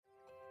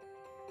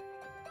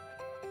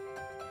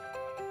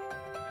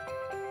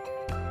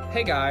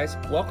Hey guys,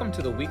 welcome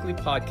to the weekly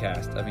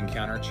podcast of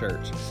Encounter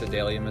Church,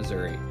 Sedalia,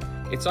 Missouri.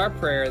 It's our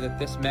prayer that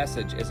this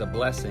message is a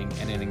blessing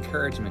and an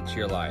encouragement to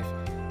your life.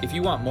 If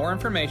you want more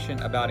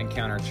information about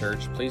Encounter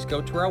Church, please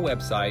go to our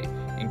website,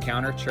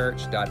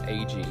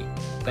 encounterchurch.ag.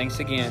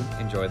 Thanks again.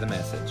 Enjoy the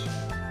message.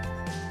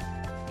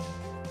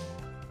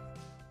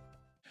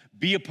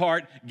 Be a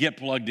part, get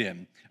plugged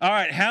in. All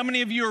right, how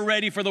many of you are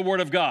ready for the Word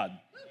of God?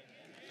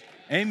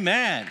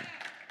 Amen.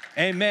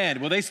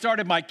 Amen. Well, they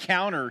started my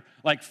counter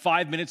like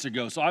 5 minutes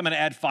ago, so I'm going to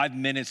add 5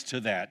 minutes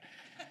to that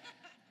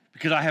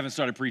because I haven't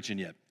started preaching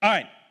yet. All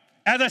right,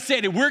 as I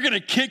stated, we're going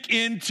to kick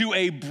into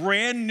a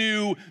brand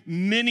new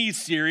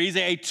mini-series,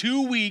 a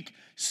 2-week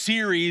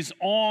series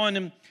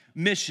on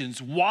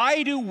missions.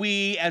 Why do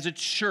we as a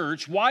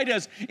church, why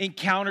does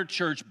Encounter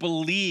Church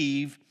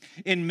believe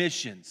in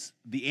missions?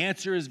 The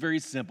answer is very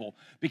simple,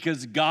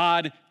 because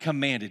God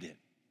commanded it.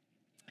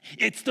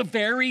 It's the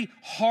very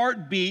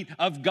heartbeat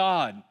of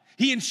God.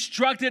 He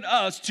instructed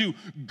us to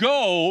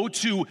go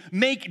to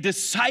make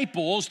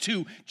disciples,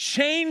 to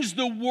change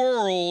the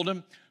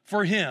world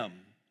for Him.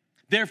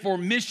 Therefore,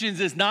 missions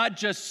is not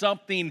just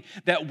something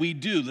that we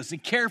do. Listen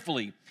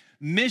carefully.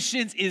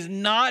 Missions is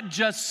not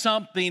just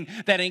something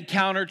that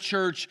Encounter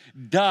Church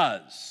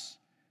does.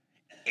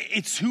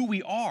 It's who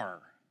we are.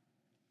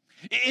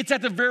 It's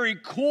at the very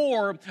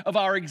core of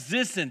our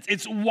existence.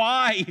 It's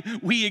why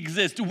we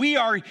exist. We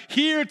are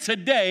here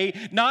today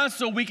not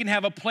so we can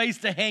have a place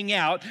to hang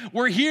out.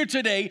 We're here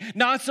today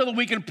not so that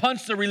we can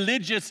punch the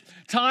religious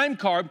time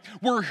card.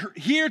 We're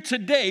here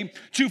today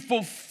to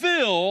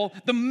fulfill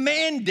the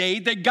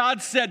mandate that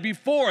God set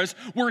before us.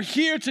 We're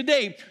here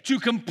today to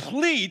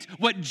complete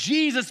what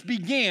Jesus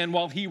began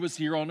while He was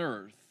here on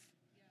earth.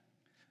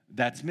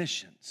 That's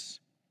missions.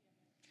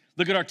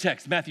 Look at our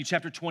text, Matthew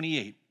chapter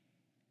 28.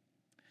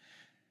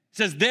 It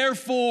says,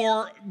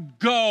 therefore,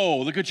 go.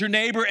 Look at your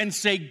neighbor and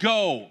say,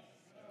 go.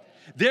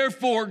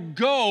 Therefore,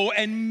 go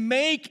and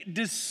make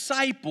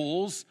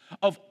disciples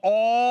of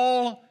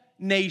all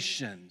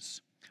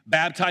nations,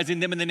 baptizing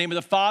them in the name of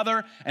the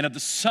Father and of the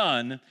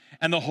Son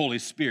and the Holy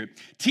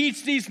Spirit.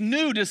 Teach these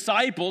new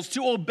disciples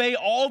to obey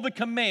all the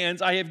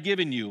commands I have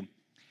given you.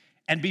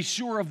 And be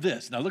sure of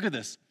this. Now, look at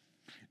this.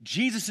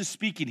 Jesus is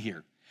speaking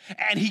here.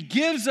 And He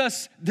gives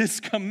us this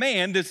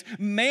command, this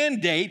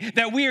mandate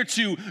that we are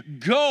to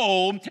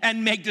go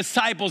and make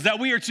disciples, that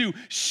we are to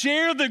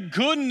share the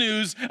good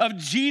news of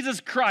Jesus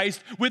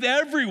Christ with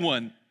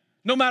everyone.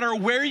 No matter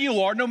where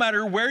you are, no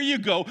matter where you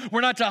go,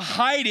 we're not to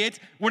hide it,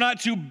 we're not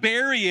to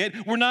bury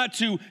it, we're not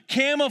to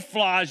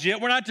camouflage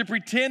it, we're not to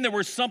pretend that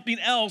we're something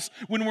else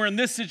when we're in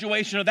this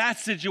situation or that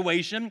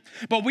situation,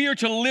 but we are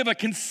to live a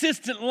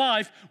consistent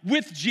life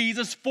with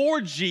Jesus,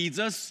 for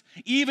Jesus,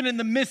 even in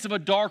the midst of a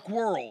dark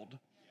world.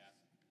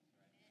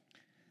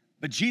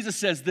 But Jesus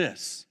says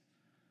this,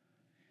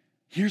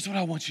 here's what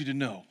I want you to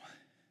know.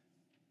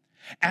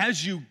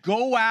 As you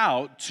go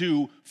out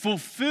to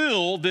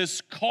fulfill this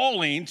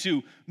calling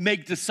to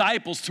make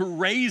disciples, to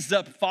raise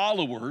up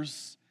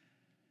followers,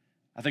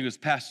 I think it was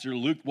Pastor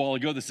Luke a while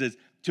ago that says,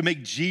 to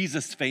make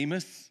Jesus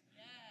famous.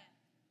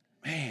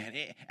 Man,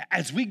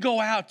 as we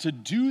go out to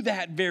do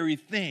that very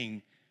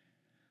thing,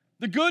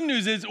 the good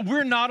news is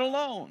we're not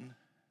alone.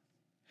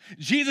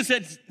 Jesus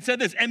said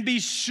this, and be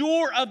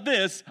sure of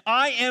this,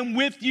 I am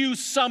with you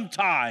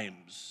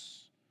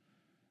sometimes.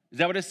 Is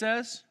that what it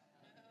says?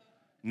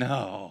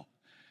 No.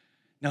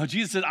 No,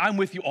 Jesus said, I'm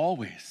with you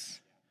always,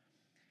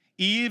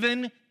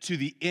 even to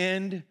the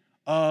end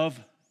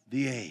of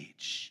the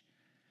age.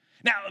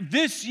 Now,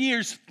 this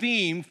year's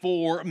theme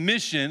for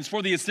missions,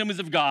 for the Assemblies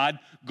of God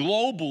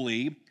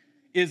globally,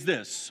 is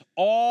this,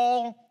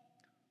 all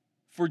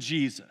for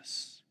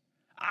Jesus.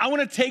 I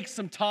want to take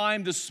some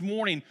time this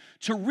morning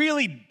to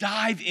really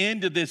dive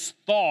into this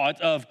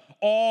thought of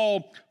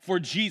all for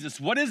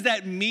Jesus. What does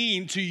that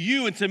mean to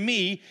you and to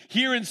me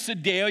here in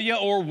Sedalia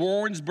or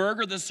Warrensburg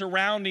or the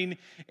surrounding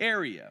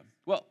area?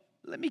 Well,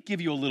 let me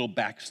give you a little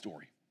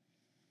backstory.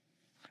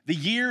 The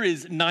year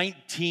is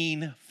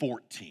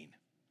 1914.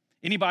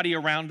 Anybody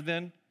around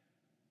then?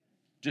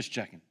 Just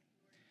checking.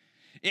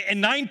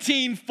 In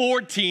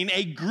 1914,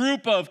 a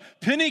group of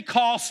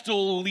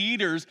Pentecostal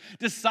leaders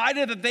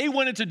decided that they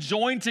wanted to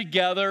join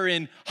together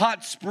in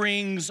Hot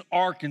Springs,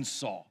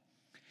 Arkansas.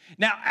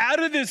 Now,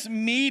 out of this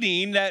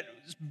meeting that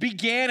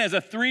began as a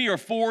 3 or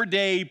 4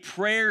 day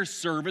prayer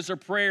service or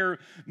prayer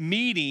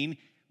meeting,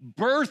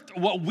 birthed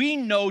what we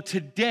know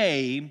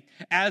today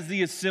as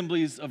the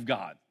Assemblies of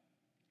God.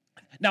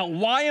 Now,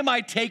 why am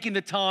I taking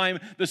the time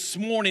this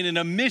morning in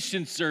a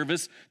mission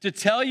service to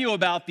tell you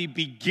about the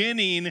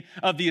beginning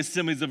of the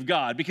Assemblies of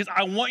God? Because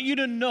I want you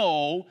to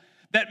know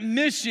that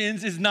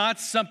missions is not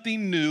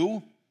something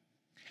new.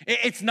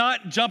 It's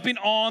not jumping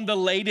on the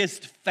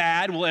latest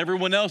fad. Well,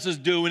 everyone else is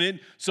doing it,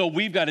 so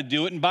we've got to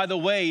do it. And by the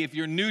way, if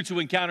you're new to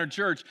Encounter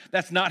Church,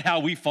 that's not how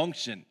we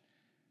function.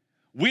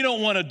 We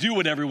don't want to do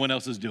what everyone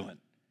else is doing.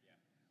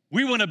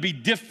 We want to be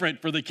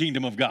different for the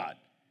kingdom of God.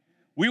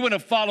 We want to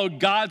follow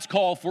God's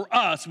call for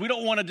us. We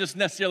don't want to just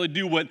necessarily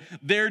do what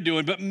they're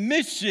doing, but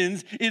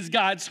missions is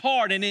God's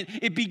heart, and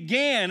it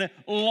began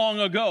long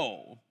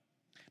ago.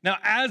 Now,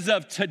 as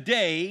of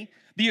today,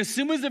 the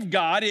Assemblies of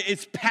God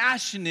is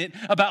passionate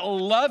about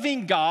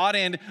loving God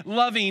and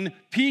loving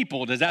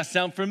people. Does that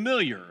sound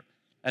familiar?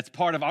 That's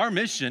part of our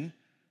mission.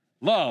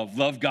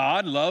 Love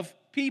God, love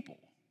people.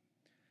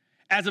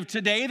 As of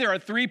today, there are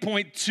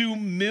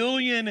 3.2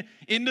 million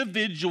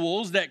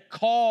individuals that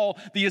call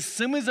the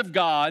Assemblies of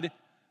God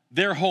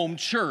their home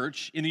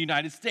church in the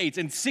United States,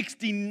 and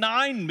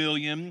 69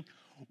 million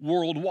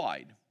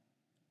worldwide.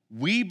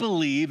 We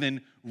believe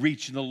in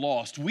reaching the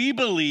lost. We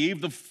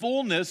believe the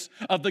fullness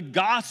of the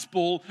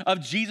gospel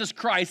of Jesus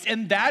Christ,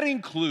 and that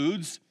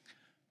includes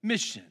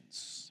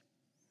missions.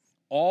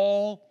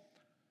 All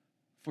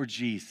for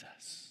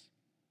Jesus.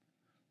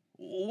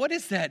 What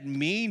does that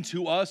mean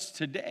to us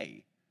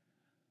today?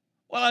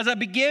 Well, as I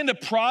began to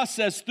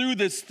process through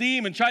this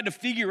theme and tried to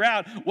figure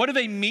out what do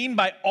they mean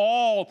by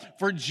all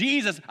for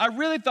Jesus, I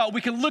really thought we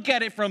could look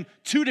at it from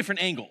two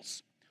different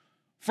angles.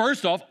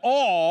 First off,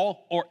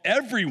 all or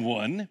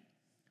everyone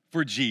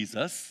for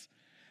Jesus.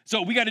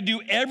 So we got to do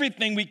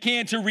everything we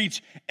can to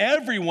reach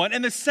everyone.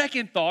 And the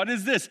second thought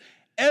is this: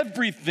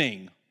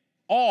 everything,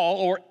 all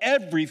or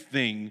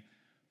everything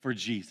for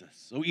Jesus.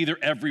 So either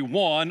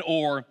everyone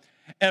or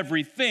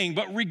everything.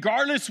 But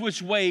regardless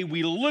which way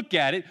we look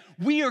at it,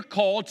 we are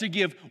called to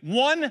give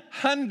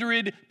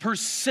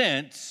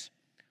 100%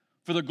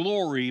 for the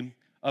glory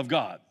of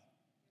God.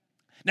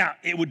 Now,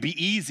 it would be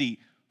easy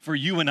for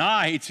you and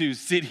I to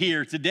sit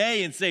here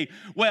today and say,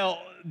 well,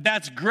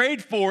 that's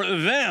great for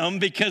them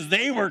because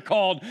they were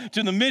called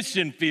to the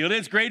mission field.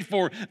 It's great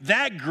for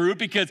that group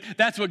because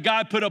that's what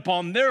God put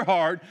upon their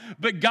heart.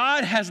 But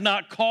God has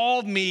not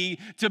called me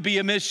to be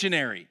a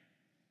missionary.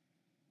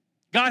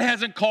 God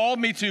hasn't called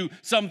me to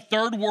some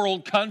third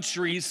world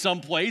country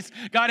someplace.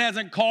 God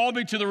hasn't called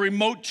me to the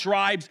remote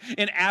tribes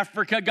in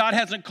Africa. God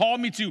hasn't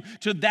called me to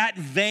that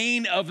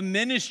vein of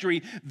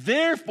ministry.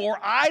 Therefore,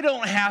 I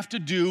don't have to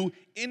do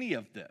any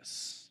of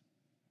this.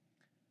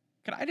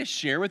 Can I just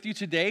share with you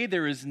today,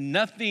 there is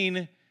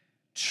nothing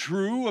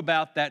true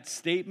about that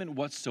statement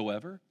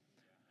whatsoever.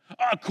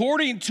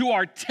 According to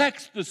our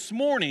text this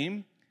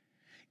morning,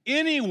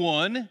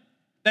 anyone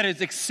that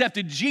has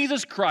accepted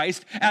Jesus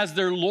Christ as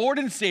their Lord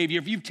and Savior,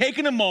 if you've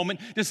taken a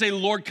moment to say,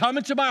 Lord, come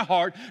into my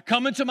heart,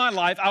 come into my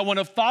life, I want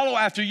to follow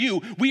after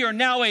you, we are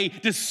now a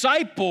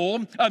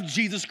disciple of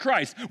Jesus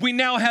Christ. We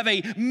now have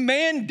a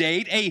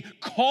mandate, a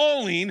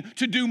calling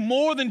to do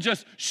more than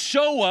just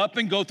show up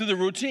and go through the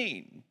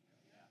routine.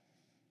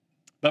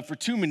 But for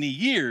too many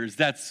years,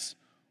 that's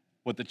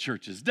what the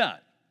church has done.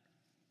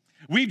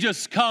 We've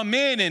just come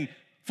in and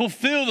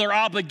fulfilled our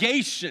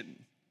obligation.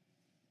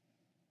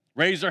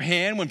 Raised our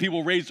hand when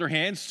people raised their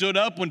hand, stood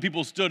up when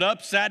people stood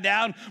up, sat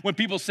down when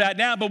people sat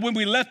down. But when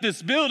we left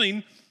this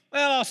building,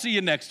 well, I'll see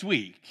you next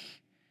week.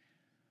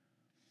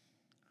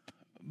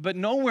 But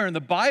nowhere in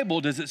the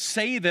Bible does it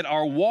say that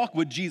our walk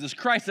with Jesus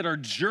Christ, that our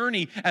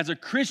journey as a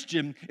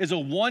Christian is a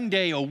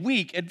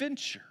one-day-a-week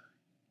adventure.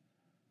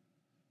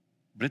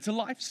 But it's a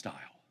lifestyle.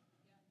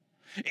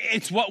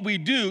 It's what we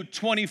do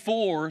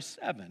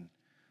 24/7,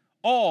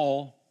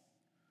 all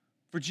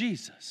for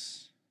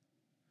Jesus.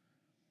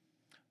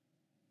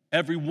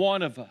 Every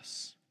one of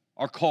us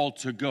are called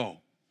to go,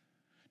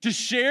 to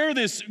share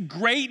this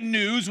great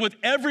news with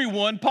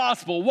everyone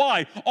possible.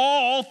 Why?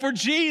 All for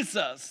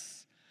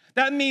Jesus.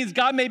 That means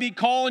God may be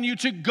calling you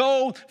to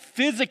go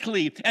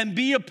physically and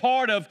be a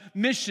part of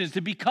missions,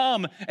 to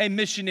become a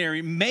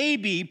missionary.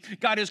 Maybe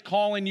God is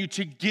calling you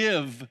to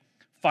give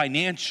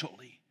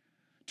financially,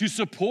 to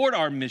support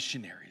our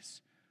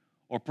missionaries.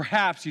 Or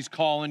perhaps He's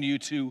calling you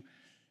to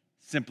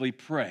simply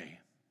pray.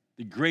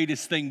 The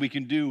greatest thing we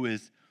can do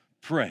is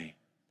pray.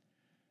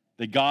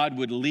 That God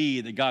would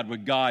lead, that God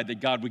would guide, that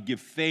God would give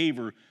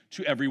favor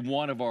to every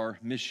one of our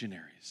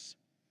missionaries.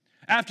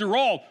 After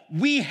all,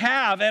 we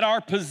have at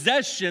our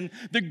possession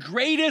the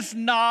greatest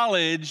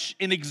knowledge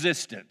in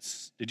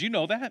existence. Did you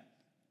know that?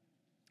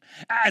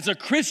 As a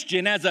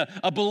Christian, as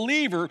a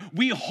believer,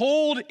 we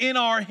hold in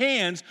our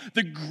hands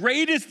the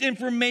greatest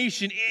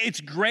information. It's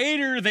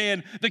greater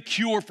than the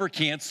cure for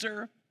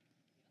cancer.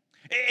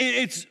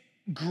 It's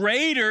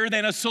greater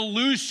than a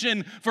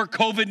solution for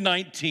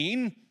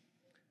COVID-19.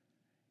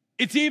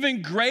 It's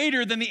even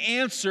greater than the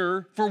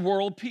answer for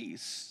world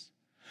peace.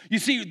 You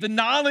see, the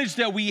knowledge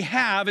that we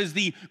have is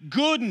the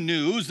good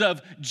news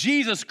of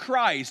Jesus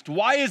Christ.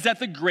 Why is that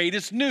the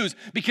greatest news?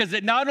 Because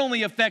it not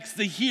only affects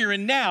the here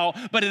and now,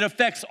 but it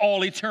affects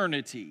all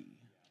eternity.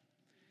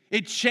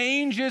 It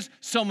changes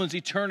someone's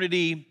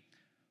eternity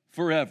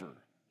forever.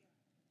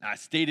 I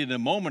stated a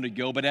moment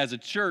ago, but as a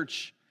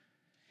church,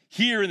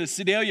 here in the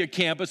Sedalia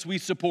campus, we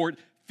support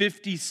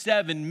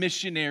 57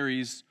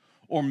 missionaries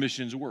or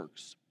missions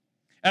works.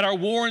 At our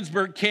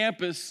Warrensburg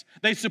campus,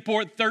 they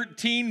support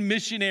 13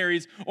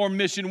 missionaries or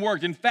mission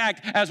work. In fact,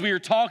 as we were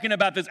talking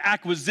about this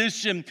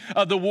acquisition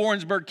of the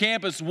Warrensburg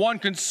campus, one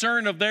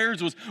concern of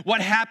theirs was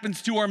what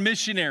happens to our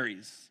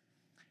missionaries.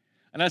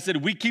 And I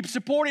said, we keep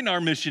supporting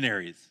our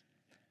missionaries.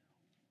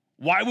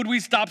 Why would we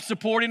stop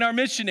supporting our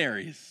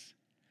missionaries?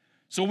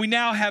 So we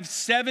now have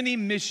 70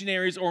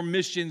 missionaries or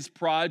missions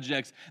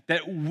projects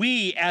that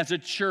we as a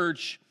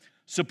church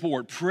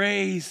support.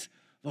 Praise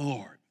the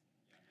Lord.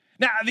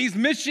 Now, these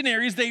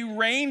missionaries, they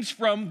range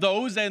from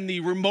those in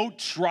the remote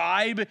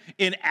tribe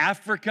in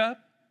Africa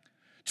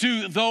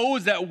to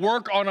those that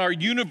work on our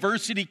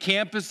university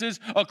campuses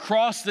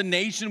across the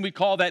nation. We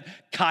call that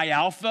Chi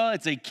Alpha.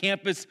 It's a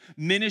campus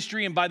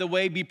ministry. And by the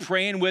way, be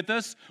praying with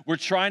us. We're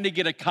trying to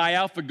get a Chi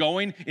Alpha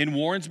going in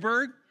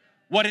Warrensburg.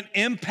 What an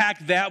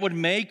impact that would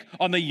make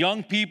on the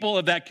young people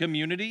of that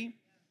community.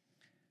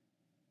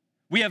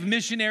 We have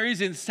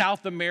missionaries in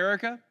South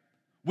America.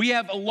 We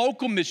have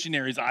local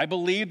missionaries. I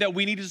believe that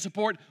we need to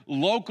support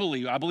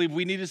locally. I believe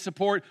we need to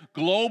support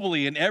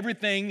globally and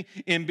everything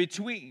in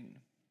between.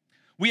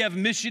 We have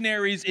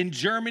missionaries in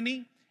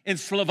Germany, in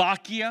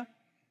Slovakia.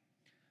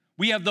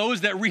 We have those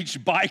that reach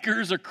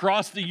bikers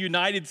across the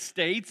United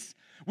States.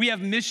 We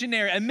have a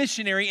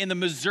missionary in the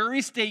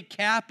Missouri State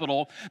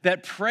Capitol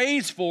that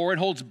prays for and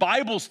holds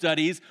Bible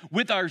studies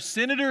with our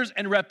senators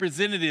and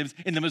representatives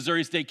in the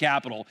Missouri State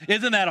Capitol.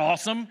 Isn't that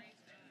awesome?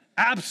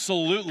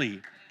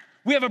 Absolutely.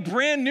 We have a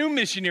brand new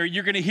missionary.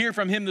 You're going to hear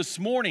from him this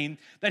morning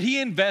that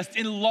he invests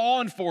in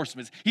law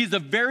enforcement. He's the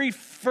very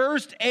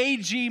first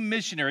AG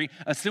missionary,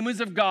 Assemblies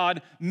of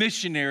God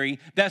missionary,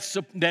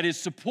 that is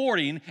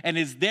supporting and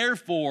is there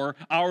for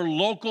our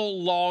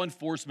local law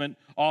enforcement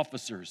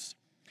officers.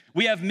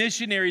 We have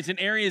missionaries in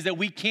areas that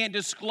we can't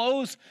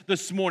disclose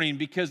this morning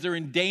because they're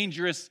in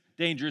dangerous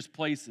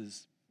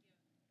places.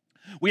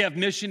 We have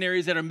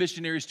missionaries that are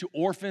missionaries to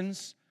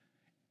orphans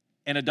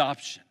and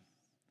adoption.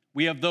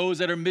 We have those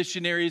that are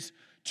missionaries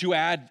to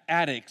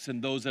addicts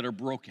and those that are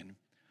broken.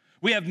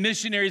 We have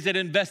missionaries that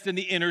invest in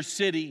the inner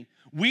city.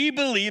 We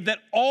believe that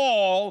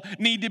all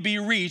need to be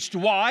reached.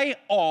 Why?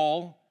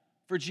 All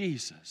for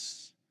Jesus.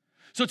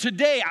 So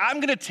today, I'm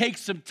going to take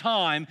some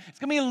time. It's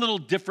going to be a little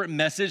different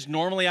message.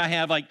 Normally, I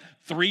have like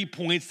 3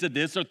 points to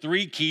this or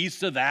 3 keys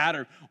to that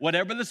or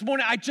whatever. This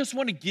morning, I just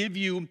want to give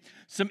you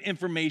some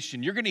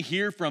information. You're going to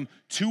hear from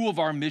 2 of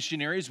our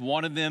missionaries,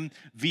 one of them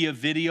via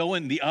video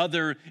and the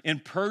other in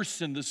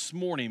person this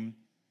morning.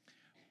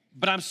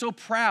 But I'm so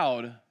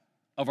proud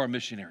of our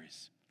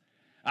missionaries.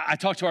 I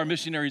talk to our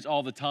missionaries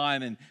all the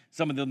time, and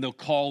some of them, they'll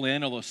call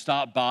in or they'll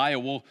stop by, or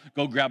we'll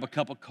go grab a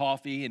cup of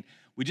coffee, and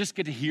we just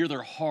get to hear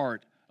their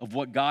heart of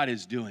what God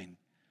is doing.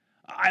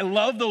 I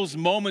love those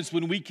moments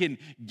when we can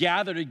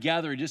gather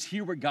together and just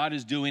hear what God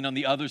is doing on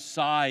the other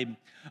side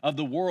of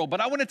the world. But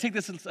I want to take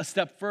this a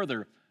step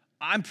further.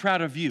 I'm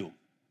proud of you.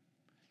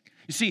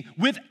 You see,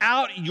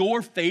 without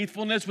your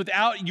faithfulness,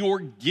 without your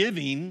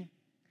giving,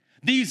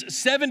 these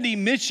 70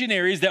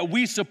 missionaries that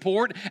we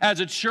support as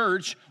a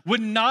church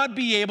would not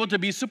be able to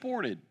be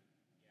supported.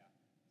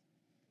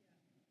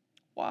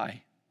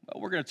 Why?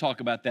 Well, we're going to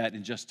talk about that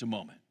in just a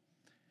moment.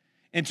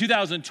 In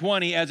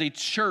 2020, as a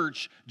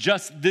church,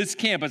 just this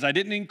campus, I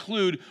didn't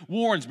include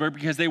Warrensburg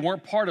because they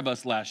weren't part of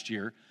us last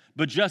year,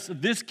 but just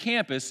this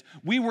campus,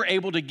 we were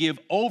able to give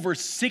over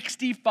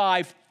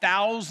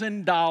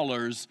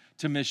 $65,000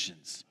 to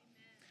missions.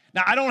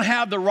 Now, I don't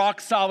have the rock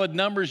solid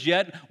numbers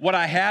yet. What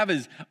I have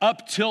is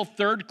up till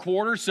third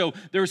quarter, so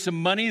there are some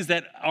monies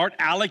that aren't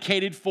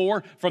allocated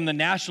from the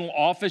national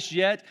office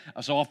yet.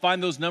 So I'll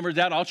find those numbers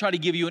out. I'll try to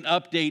give you an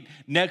update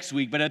next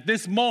week. But at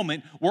this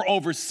moment, we're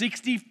over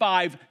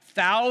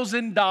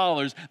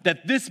 $65,000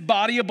 that this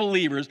body of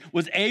believers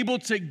was able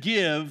to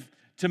give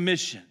to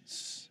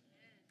missions.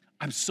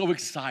 I'm so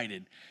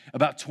excited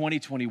about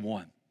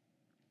 2021.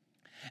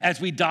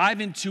 As we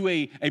dive into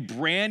a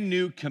brand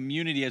new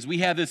community, as we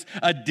have this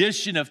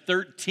addition of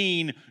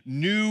 13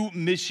 new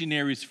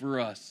missionaries for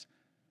us.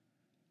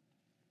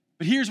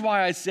 But here's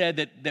why I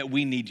said that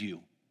we need you.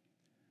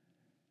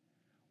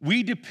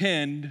 We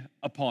depend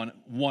upon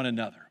one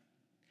another.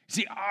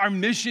 See, our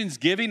missions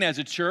giving as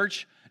a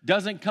church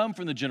doesn't come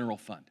from the general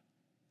fund.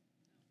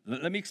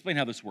 Let me explain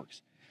how this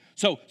works.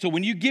 So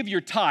when you give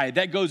your tithe,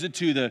 that goes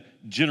into the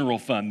general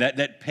fund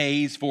that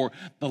pays for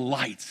the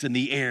lights and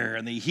the air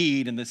and the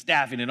heat and the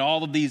staffing and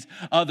all of these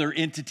other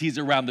entities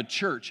around the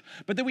church.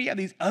 But then we have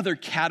these other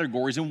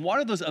categories, and one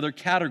of those other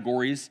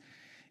categories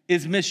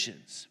is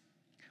missions.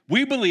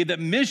 We believe that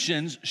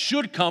missions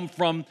should come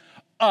from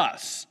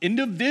us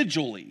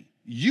individually.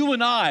 You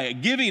and I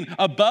giving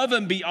above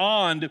and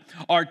beyond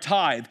our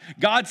tithe.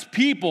 God's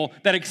people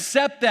that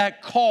accept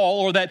that call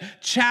or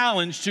that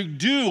challenge to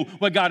do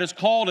what God has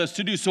called us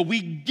to do. So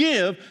we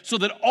give so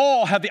that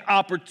all have the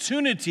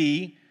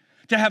opportunity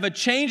to have a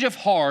change of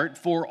heart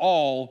for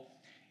all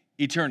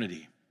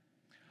eternity.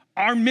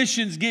 Our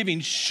missions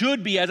giving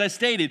should be, as I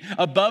stated,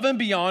 above and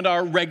beyond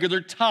our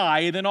regular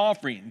tithe and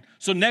offering.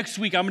 So next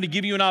week, I'm going to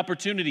give you an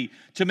opportunity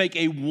to make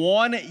a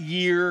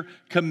 1-year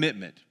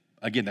commitment.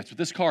 Again, that's what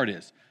this card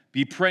is.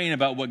 Be praying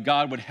about what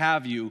God would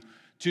have you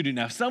to do.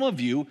 Now, some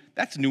of you,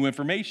 that's new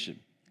information.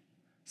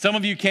 Some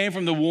of you came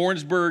from the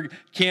Warrensburg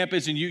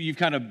campus and you've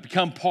kind of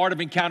become part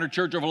of Encounter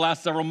Church over the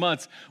last several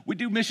months. We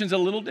do missions a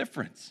little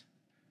different.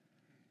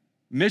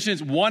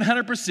 Missions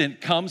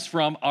 100% comes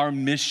from our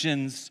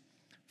missions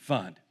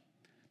fund.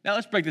 Now,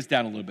 let's break this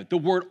down a little bit. The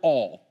word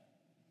all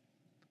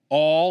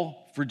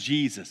for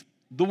Jesus.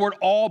 The word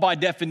all by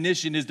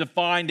definition is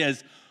defined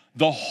as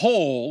the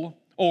whole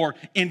or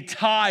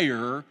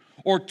entire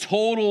or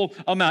total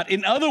amount.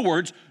 In other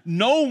words,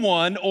 no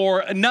one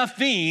or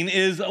nothing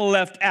is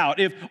left out.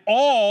 If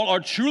all are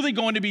truly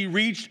going to be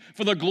reached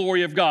for the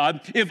glory of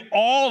God, if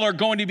all are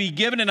going to be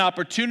given an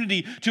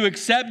opportunity to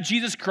accept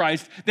Jesus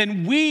Christ,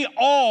 then we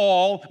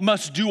all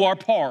must do our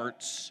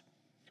parts.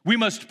 We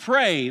must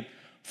pray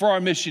for our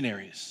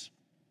missionaries.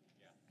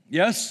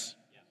 Yes?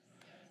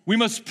 We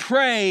must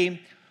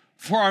pray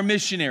for our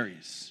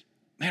missionaries.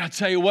 Man, I'll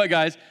tell you what,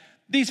 guys,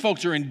 these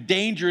folks are in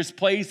dangerous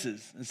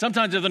places. And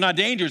sometimes if they're not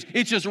dangerous,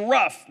 it's just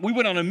rough. We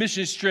went on a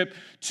mission trip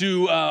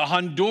to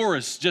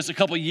Honduras just a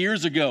couple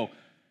years ago.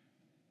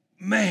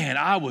 Man,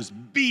 I was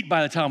beat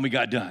by the time we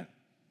got done.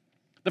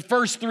 The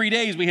first 3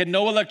 days, we had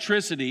no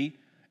electricity.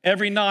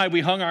 Every night,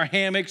 we hung our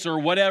hammocks or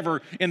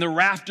whatever in the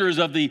rafters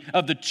of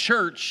the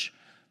church.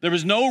 There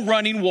was no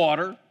running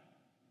water.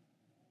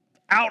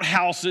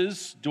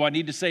 Outhouses. Do I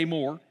need to say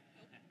more?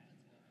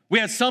 We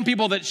had some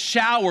people that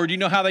showered. You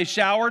know how they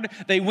showered?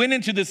 They went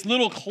into this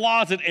little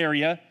closet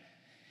area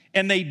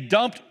and they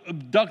ducked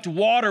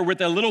water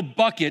with a little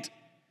bucket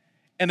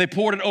and they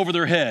poured it over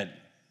their head.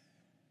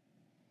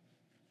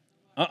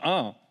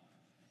 I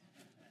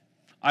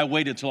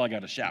waited till I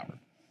got a shower.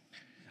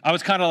 I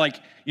was kind of like,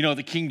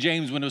 the King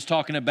James when it was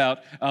talking about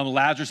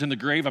Lazarus in the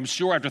grave. I'm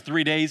sure after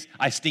 3 days,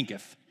 I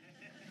stinketh.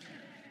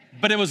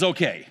 But it was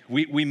okay.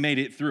 We made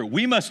it through.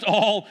 We must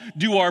all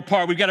do our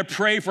part. We've got to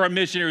pray for our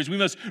missionaries. We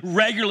must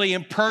regularly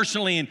and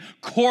personally and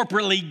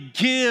corporately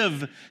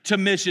give to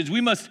missions.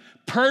 We must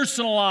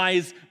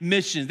personalize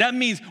missions. That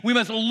means we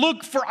must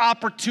look for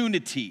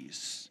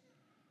opportunities.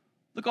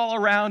 Look all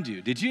around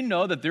you. Did you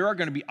know that there are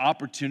going to be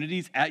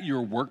opportunities at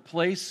your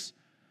workplace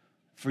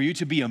for you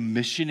to be a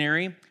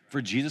missionary for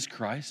Jesus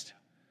Christ?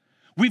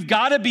 We've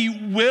got to be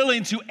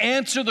willing to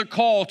answer the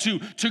call to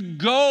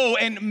go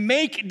and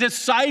make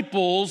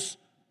disciples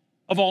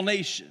of all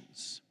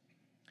nations.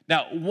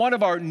 Now, one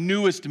of our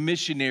newest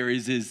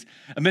missionaries is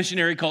a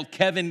missionary called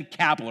Kevin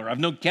Kapler. I've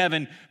known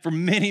Kevin for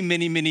many,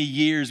 many, many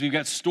years. We've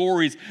got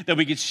stories that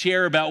we could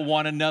share about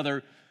one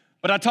another.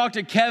 But I talked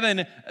to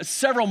Kevin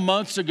several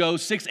months ago,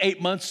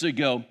 6-8 months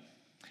ago.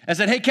 I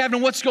said, hey,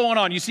 Kevin, what's going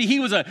on? You see, he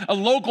was a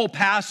local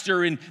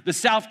pastor in the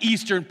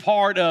southeastern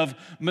part of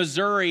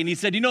Missouri. And he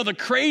said, the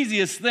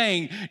craziest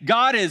thing,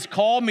 God has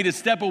called me to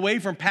step away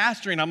from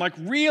pastoring. I'm like,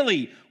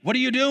 really? What are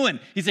you doing?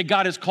 He said,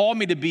 God has called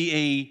me to be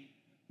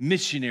a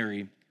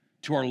missionary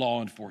to our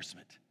law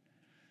enforcement.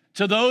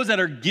 To those that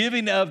are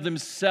giving of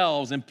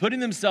themselves and putting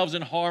themselves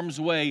in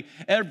harm's way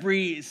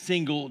every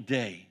single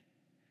day.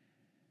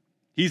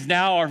 He's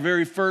now our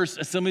very first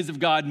Assemblies of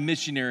God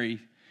missionary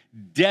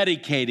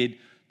dedicated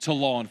to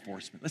law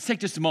enforcement. Let's take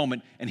just a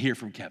moment and hear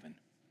from Kevin.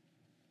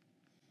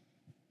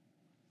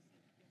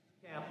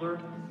 Kapler,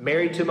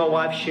 married to my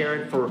wife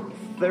Sharon for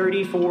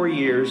 34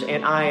 years,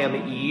 and I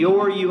am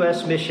your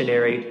U.S.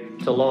 missionary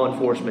to law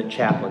enforcement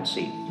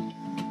chaplaincy.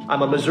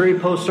 I'm a Missouri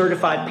Post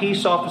certified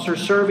peace officer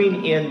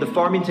serving in the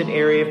Farmington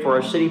area for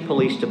our city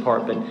police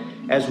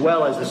department, as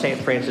well as the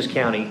St. Francis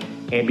County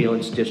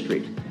Ambulance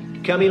District,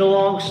 coming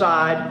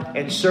alongside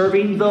and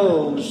serving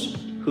those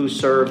who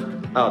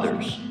serve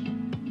others.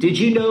 Did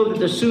you know that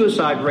the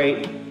suicide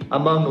rate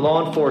among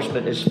law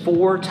enforcement is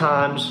 4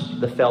 times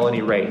the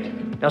felony rate?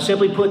 Now,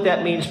 simply put,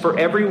 that means for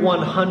every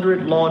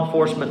 100 law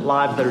enforcement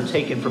lives that are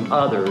taken from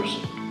others,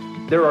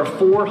 there are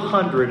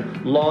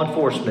 400 law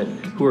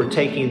enforcement who are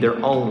taking their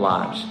own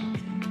lives.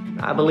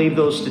 I believe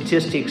those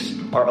statistics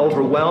are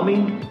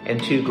overwhelming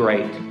and too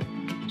great.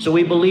 So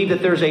we believe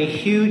that there's a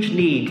huge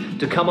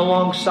need to come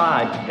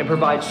alongside and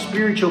provide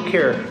spiritual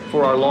care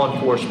for our law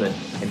enforcement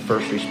and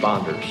first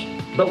responders.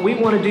 But we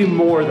want to do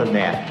more than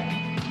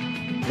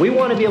that. We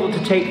want to be able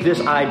to take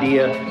this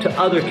idea to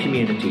other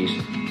communities.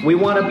 We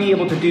want to be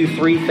able to do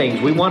 3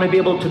 things. We want to be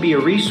able to be a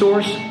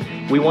resource,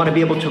 we want to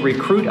be able to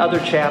recruit other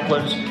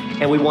chaplains,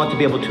 and we want to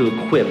be able to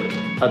equip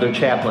other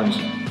chaplains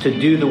to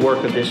do the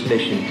work of this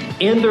mission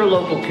in their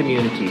local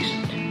communities.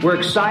 We're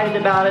excited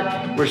about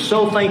it. We're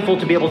so thankful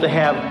to be able to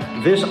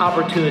have this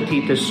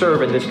opportunity to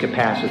serve in this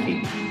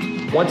capacity.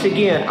 Once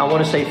again, I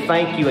want to say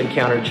thank you,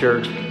 Encounter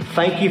Church.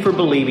 Thank you for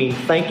believing.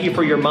 Thank you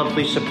for your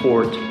monthly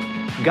support.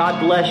 God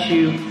bless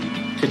you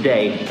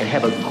today and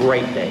have a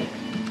great day.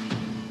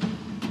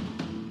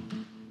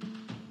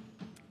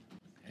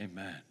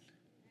 Amen.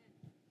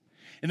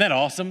 Isn't that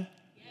awesome?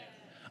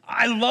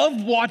 I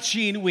love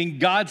watching when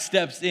God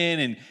steps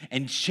in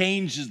and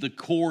changes the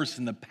course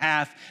and the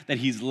path that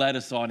he's led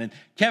us on. And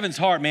Kevin's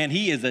heart, man,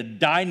 he is a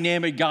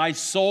dynamic guy,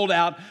 sold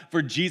out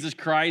for Jesus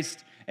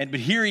Christ. But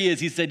here he is.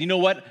 He said, you know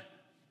what?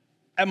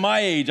 At my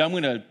age, I'm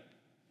going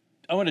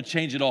to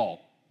change it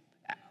all.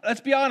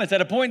 Let's be honest, at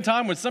a point in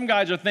time when some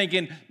guys are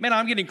thinking, man,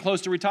 I'm getting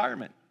close to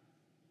retirement.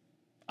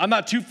 I'm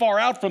not too far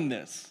out from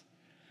this.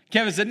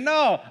 Kevin said,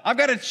 no, I've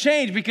got to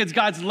change because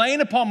God's laying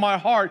upon my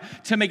heart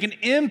to make an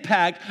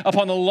impact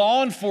upon the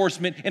law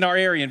enforcement in our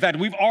area. In fact,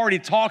 we've already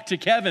talked to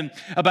Kevin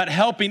about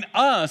helping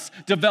us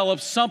develop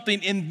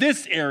something in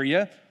this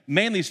area,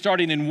 mainly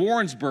starting in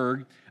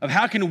Warrensburg, of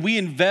how can we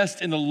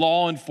invest in the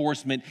law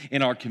enforcement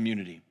in our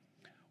community.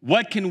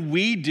 What can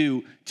we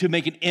do to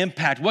make an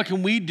impact? What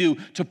can we do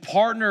to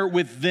partner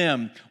with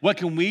them? What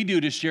can we do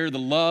to share the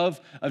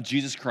love of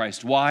Jesus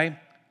Christ? Why?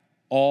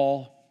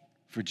 All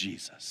for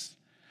Jesus.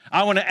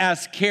 I want to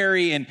ask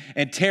Carrie and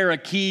Tara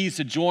Keys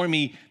to join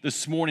me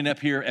this morning up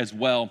here as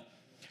well.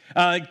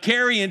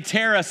 Carrie and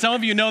Tara, some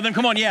of you know them.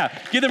 Come on, yeah,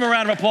 give them a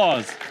round of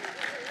applause.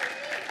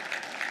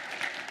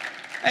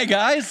 Hey,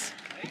 guys.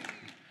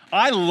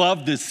 I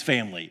love this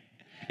family.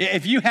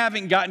 If you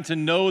haven't gotten to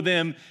know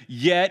them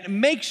yet,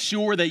 make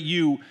sure that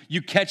you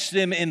catch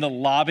them in the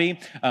lobby.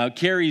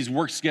 Carrie's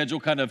work schedule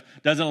kind of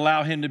doesn't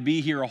allow him to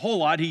be here a whole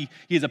lot.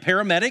 He's a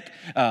paramedic,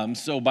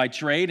 so by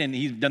trade, and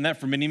he's done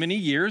that for many, many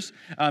years.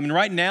 And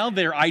right now,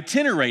 they're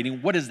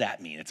itinerating. What does that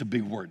mean? It's a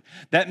big word.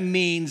 That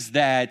means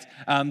that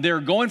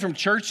they're going from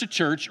church to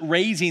church,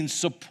 raising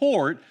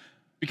support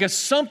because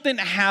something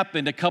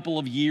happened a couple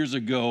of years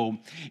ago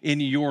in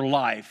your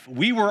life.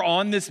 We were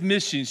on this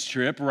missions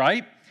trip,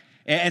 right?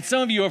 And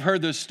some of you have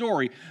heard this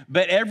story,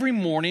 but every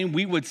morning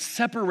we would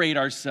separate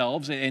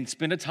ourselves and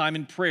spend a time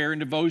in prayer and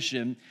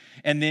devotion,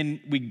 and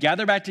then we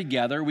gather back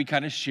together. We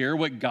kind of share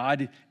what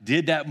God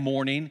did that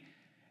morning,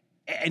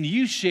 and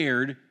you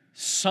shared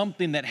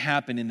something that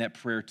happened in that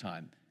prayer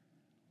time.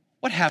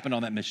 What happened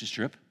on that missions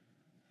trip?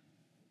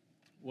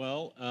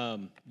 Well,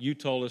 you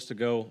told us to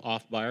go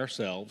off by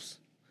ourselves.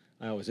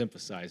 I always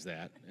emphasize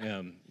that.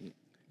 And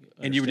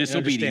you were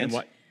disobedient.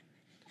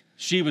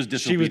 She was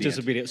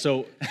disobedient.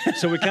 So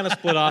we kind of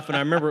split off, and I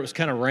remember it was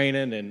kind of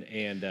raining,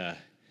 and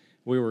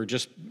we were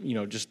just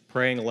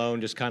praying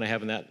alone, just kind of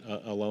having that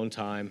alone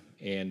time,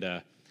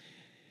 and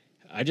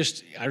I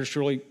just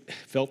really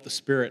felt the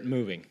Spirit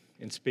moving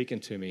and speaking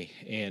to me,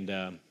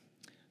 and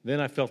then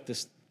I felt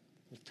this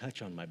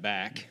touch on my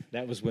back.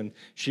 That was when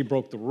she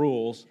broke the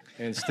rules,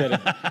 and instead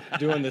of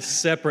doing the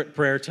separate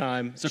prayer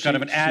time. So kind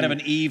of an Adam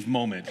and Eve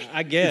moment.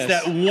 I guess.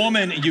 It's that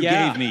woman you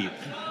gave me.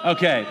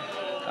 Okay.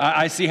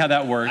 I see how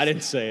that works. I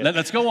didn't say it.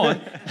 Let's go on.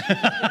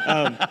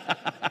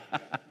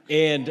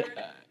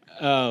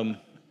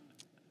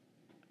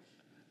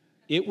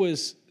 It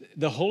was,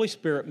 the Holy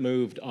Spirit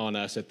moved on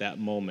us at that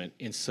moment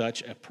in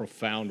such a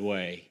profound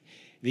way.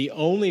 The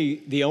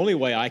only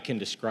way I can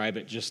describe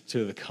it, just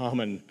to the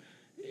common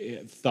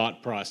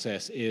thought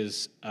process,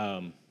 is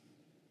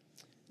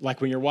like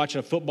when you're watching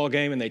a football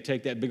game and they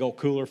take that big old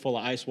cooler full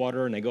of ice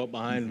water and they go up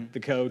behind the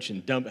coach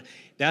and dump it.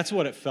 That's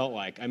what it felt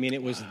like. I mean,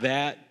 it was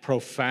that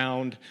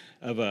profound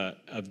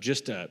of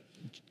just a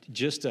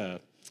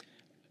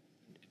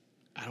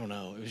I don't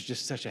know. It was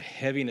just such a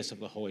heaviness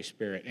of the Holy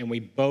Spirit, and we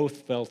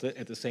both felt it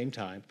at the same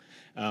time.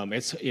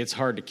 It's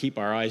hard to keep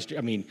our eyes.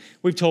 I mean,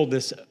 we've told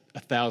this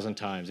 1,000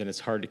 times, and it's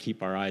hard to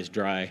keep our eyes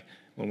dry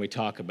when we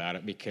talk about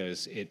it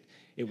because it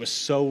was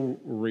so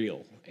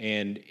real,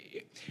 and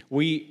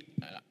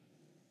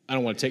I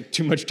don't want to take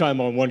too much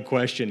time on one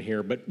question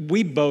here, but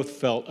we both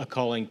felt a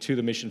calling to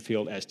the mission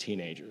field as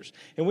teenagers.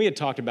 And we had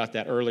talked about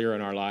that earlier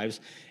in our lives.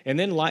 And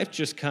then life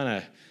just kind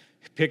of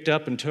picked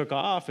up and took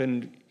off,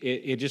 and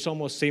it just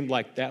almost seemed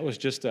like that was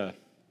just a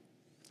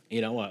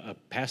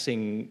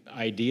passing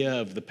idea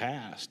of the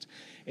past.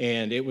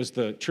 And it was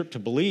the trip to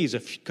Belize a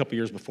couple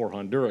years before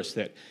Honduras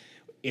that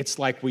it's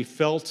like we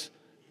felt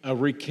a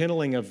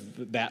rekindling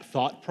of that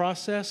thought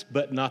process,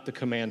 but not the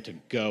command to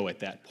go at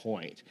that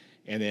point.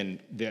 And then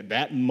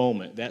that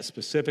moment, that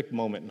specific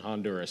moment in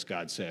Honduras,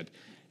 God said,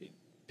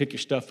 pick your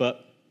stuff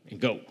up and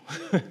go.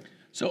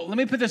 So let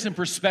me put this in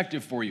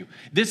perspective for you.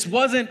 This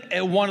wasn't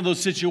one of those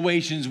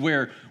situations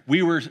where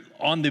we were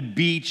on the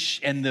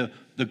beach and the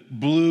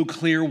blue,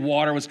 clear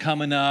water was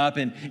coming up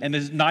and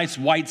this nice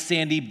white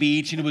sandy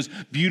beach, and it was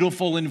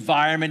beautiful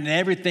environment and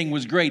everything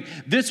was great.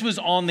 This was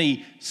on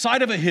the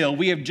side of a hill.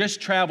 We have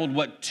just traveled,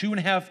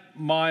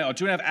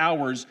 2.5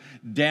 hours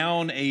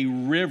down a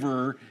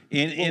river.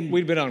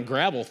 We'd been on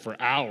gravel for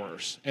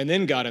hours and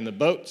then got in the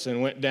boats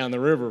and went down the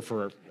river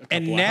for a couple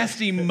and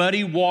nasty,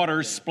 muddy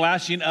water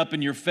splashing up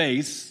in your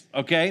face,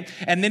 okay?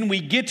 And then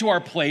we get to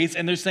our place,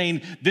 and they're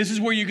saying, this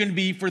is where you're going to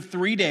be for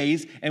 3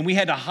 days, and we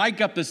had to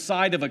hike up the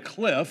side of a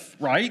cliff,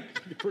 right?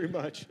 Pretty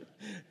much.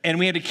 And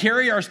we had to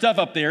carry our stuff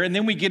up there, and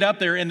then we get up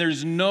there, and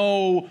there's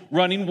no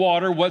running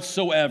water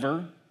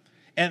whatsoever.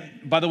 And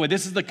by the way,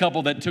 this is the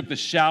couple that took the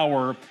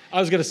shower. I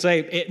was going to say,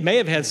 it may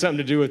have had something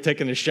to do with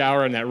taking a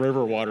shower in that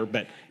river water,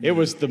 but it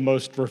was the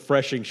most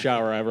refreshing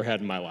shower I ever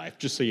had in my life.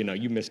 Just so you know,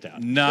 you missed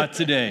out. Not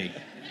today.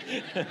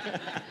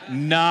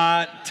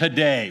 Not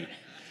today.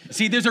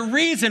 See, there's a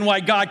reason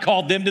why God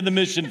called them to the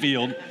mission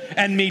field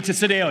and me to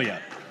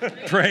Sedalia.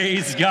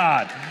 Praise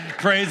God.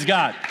 Praise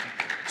God.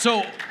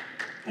 So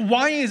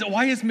why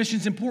is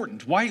missions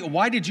important?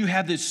 Why did you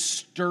have this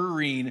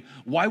stirring?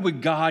 Why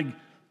would God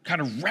kind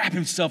of wrap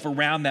himself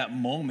around that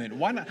moment?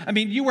 Why not? I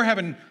mean,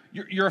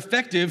 you're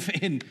effective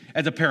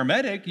as a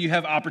paramedic. You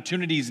have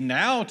opportunities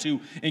now to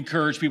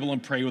encourage people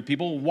and pray with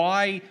people.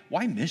 Why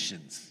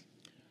missions?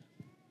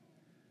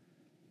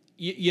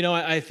 You know,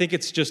 I think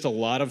it's just a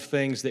lot of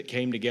things that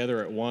came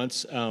together at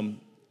once.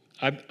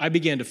 I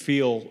began to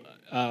feel,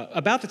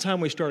 about the time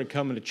we started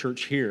coming to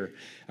church here,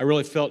 I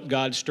really felt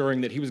God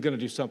stirring that he was going to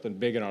do something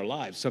big in our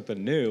lives,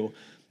 something new.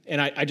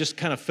 I just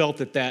kind of felt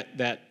that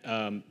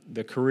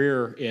the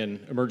career in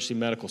emergency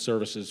medical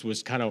services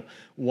was kind of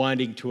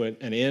winding to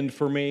an end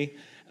for me.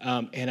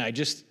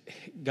 And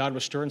God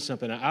was stirring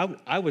something.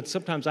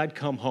 I'd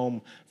come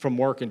home from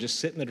work and just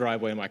sit in the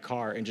driveway in my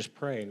car and just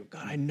pray.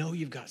 God, I know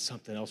you've got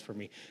something else for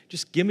me.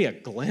 Just give me a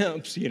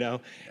glimpse,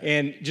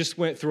 and just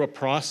went through a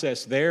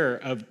process there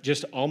of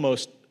just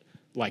almost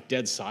like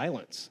dead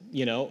silence,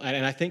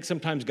 And I think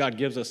sometimes God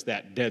gives us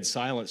that dead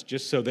silence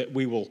just so that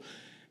we will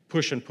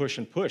push and push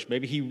and push.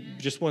 Maybe he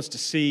just wants to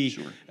see,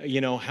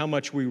 how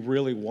much we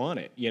really want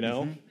it,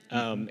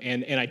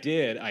 And I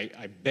did.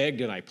 I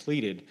begged and I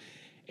pleaded.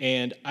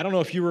 And I don't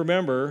know if you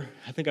remember,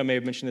 I think I may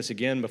have mentioned this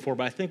again before,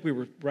 but I think we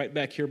were right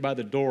back here by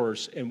the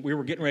doors, and we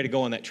were getting ready to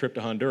go on that trip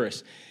to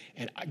Honduras.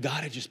 And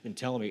God had just been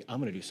telling me, I'm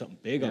going to do something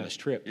big on this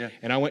trip. Yeah.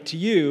 And I went to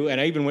you, and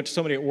I even went to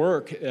somebody at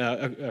work,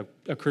 a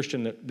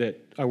Christian that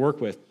I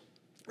work with,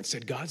 and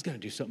said, God's going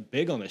to do something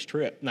big on this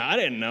trip. Now, I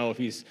didn't know if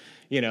he's,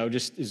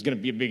 just is going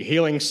to be a big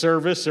healing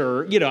service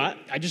or,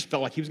 I just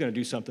felt like he was going to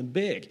do something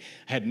big.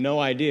 I had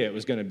no idea it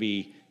was going to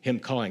be him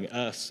calling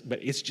us, but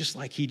it's just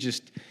like he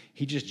just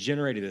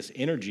generated this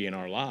energy in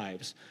our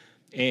lives.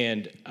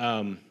 And,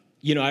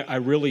 I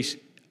really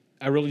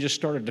just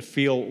started to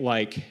feel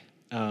like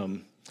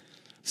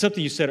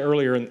something you said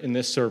earlier in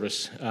this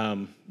service,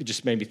 it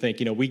just made me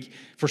think,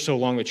 for so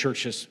long the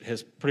church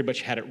has pretty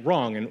much had it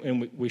wrong,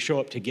 and we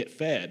show up to get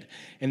fed.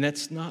 And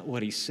that's not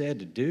what he said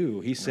to do.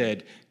 He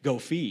said, go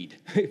feed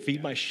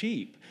my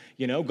sheep,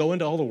 go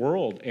into all the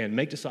world and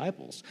make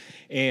disciples.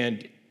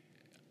 And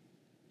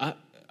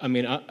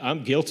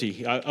I'm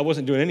guilty. I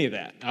wasn't doing any of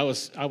that. I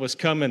was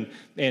coming,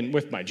 and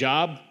with my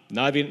job,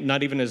 not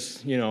even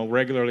as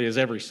regularly as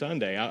every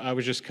Sunday. I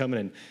was just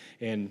coming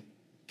and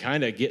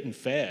kind of getting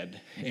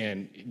fed,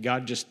 and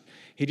God just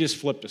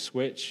flipped a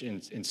switch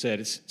and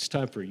said, "It's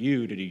time for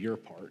you to do your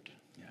part."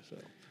 Yeah. So,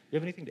 you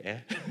have anything to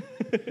add?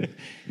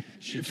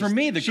 For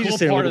me, the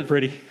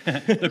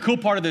cool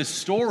part of this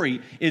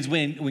story is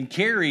when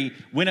Carrie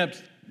went up.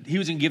 He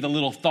was going to give a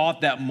little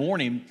thought that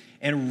morning,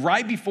 and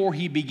right before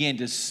he began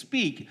to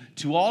speak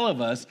to all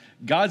of us,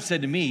 God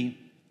said to me,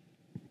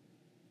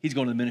 he's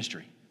going to the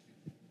ministry.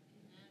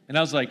 And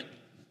I was like,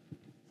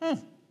 all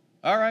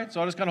right.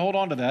 So I just kind of hold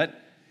on to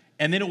that.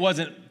 And then it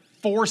wasn't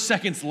 4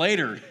 seconds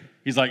later,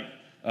 he's like,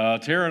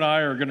 Tara and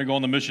I are going to go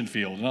on the mission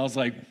field. And I was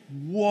like,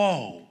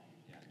 whoa.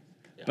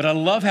 Yeah. But I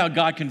love how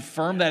God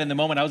confirmed that in the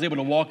moment. I was able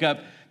to walk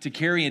up to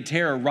Carrie and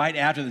Tara right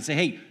after and say,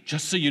 hey,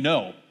 just so you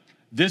know,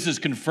 this is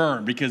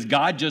confirmed because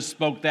God just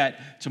spoke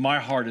that to my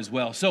heart as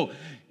well. So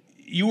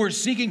you were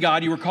seeking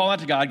God, you were calling out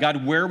to God,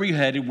 God, where are we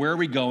headed, where are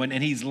we going?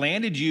 And he's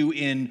landed you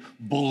in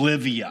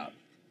Bolivia.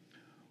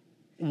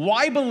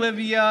 Why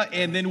Bolivia,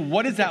 and then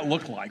what does that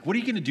look like? What are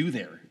you going to do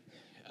there?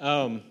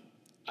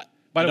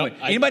 By the way,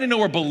 anybody know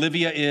where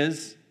Bolivia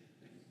is?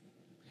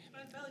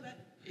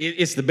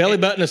 It's the belly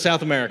button of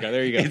South America.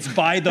 There you go. It's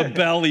by the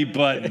belly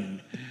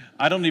button.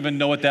 I don't even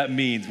know what that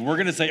means. We're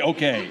going to say,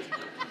 okay.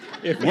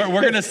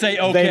 We're going to say,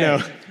 okay. They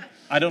know.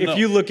 I don't know. If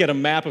you look at a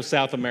map of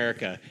South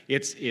America,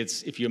 it's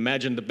if you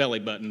imagine the belly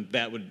button,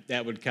 that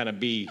would kind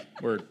of be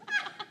where,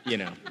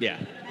 yeah.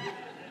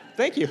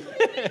 Thank you.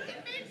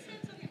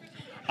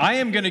 I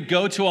am going to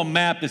go to a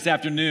map this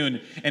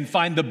afternoon and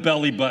find the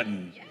belly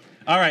button.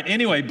 All right.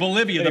 Anyway,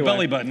 Bolivia, the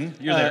belly button.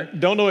 You're there.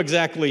 Don't know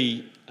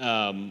exactly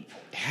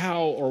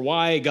how or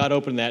why God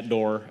opened that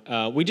door.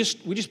 We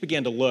just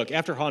began to look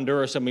after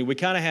Honduras. We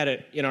kind of had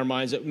it in our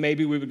minds that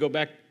maybe we would go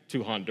back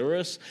to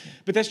Honduras,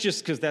 but that's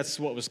just because that's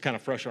what was kind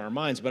of fresh on our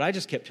minds. But I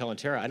just kept telling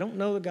Tara, I don't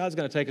know that God's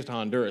going to take us to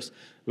Honduras.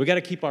 We got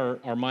to keep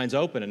our minds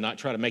open and not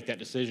try to make that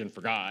decision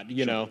for God,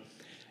 know.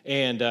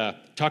 And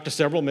talked to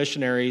several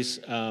missionaries,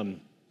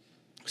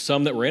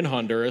 some that were in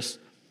Honduras,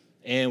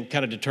 and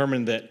kind of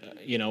determined that,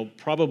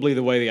 probably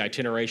the way the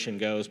itineration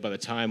goes, by the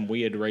time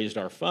we had raised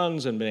our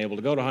funds and been able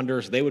to go to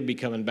Honduras, they would be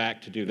coming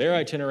back to do their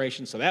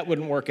itineration, so that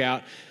wouldn't work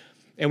out.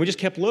 And we just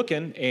kept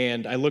looking,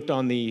 and I looked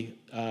on the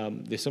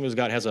Assemblies of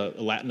God has a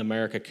Latin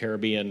America,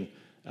 Caribbean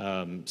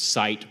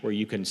site where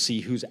you can see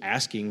who's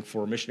asking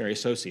for missionary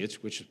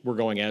associates, which we're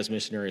going as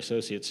missionary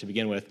associates to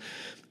begin with,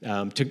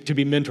 to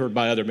be mentored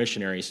by other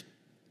missionaries.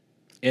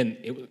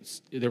 And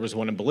there was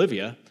one in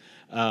Bolivia,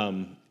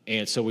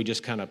 and so we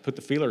just kind of put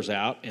the feelers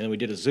out, and then we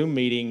did a Zoom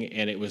meeting,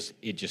 and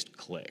it just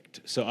clicked.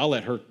 So I'll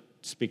let her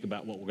speak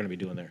about what we're going to be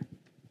doing there.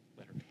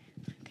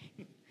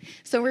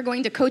 So we're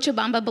going to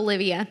Cochabamba,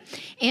 Bolivia,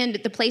 and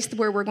the place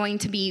where we're going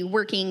to be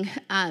working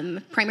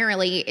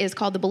primarily is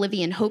called the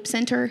Bolivian Hope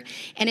Center,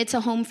 and it's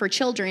a home for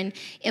children.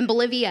 In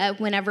Bolivia,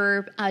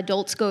 whenever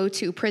adults go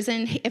to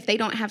prison, if they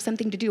don't have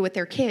something to do with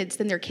their kids,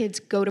 then their kids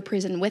go to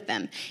prison with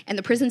them. And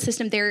the prison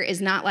system there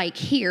is not like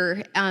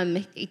here.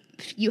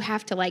 You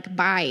have to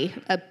buy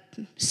a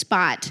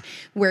spot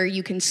where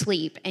you can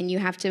sleep, and you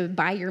have to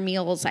buy your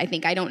meals. I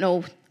don't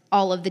know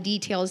all of the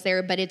details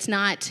there, but it's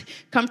not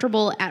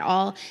comfortable at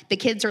all. The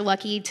kids are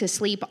lucky to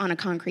sleep on a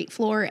concrete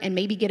floor and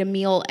maybe get a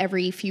meal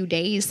every few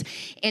days.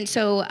 And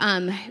so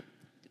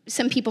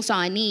some people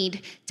saw a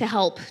need to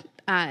help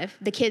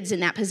the kids in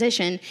that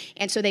position,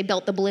 and so they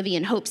built the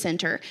Bolivian Hope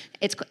Center.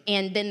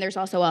 And then there's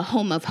also a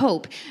Home of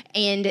Hope,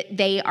 and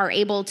they are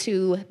able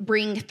to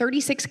bring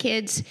 36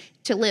 kids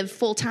to live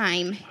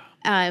full-time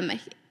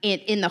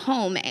in the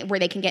home where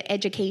they can get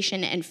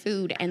education and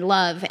food and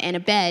love and a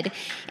bed.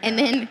 And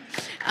then,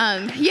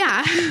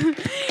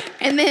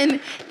 and then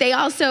they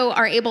also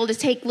are able to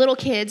take little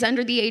kids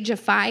under the age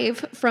of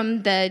 5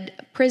 from the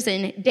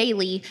prison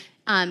daily,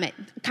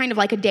 kind of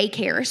like a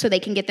daycare, so they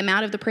can get them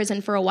out of the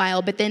prison for a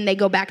while, but then they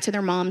go back to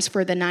their moms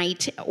for the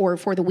night or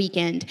for the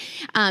weekend.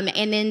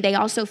 And then they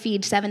also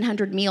feed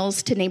 700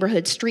 meals to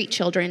neighborhood street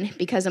children,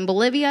 because in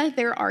Bolivia,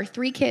 there are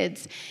 3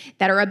 kids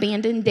that are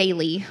abandoned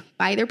daily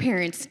by their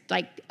parents,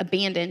 like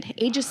abandoned,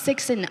 ages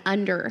 6 and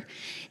under.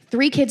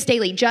 3 kids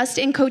daily, just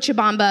in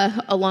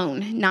Cochabamba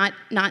alone, not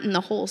in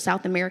the whole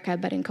South America,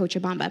 but in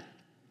Cochabamba.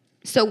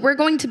 So we're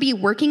going to be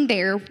working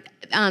there.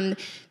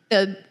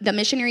 The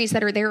missionaries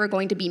that are there are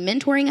going to be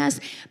mentoring us,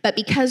 but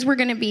because we're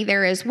going to be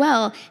there as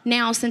well,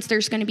 now since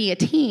there's going to be a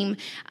team,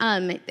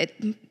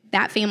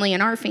 that family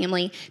and our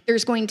family,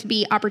 there's going to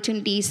be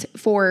opportunities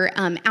for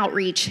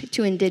outreach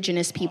to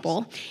indigenous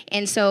people.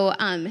 And so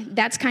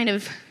that's kind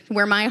of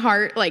where my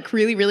heart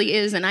really, really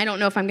is, and I don't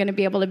know if I'm going to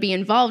be able to be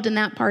involved in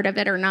that part of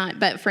it or not,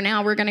 but for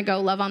now we're going to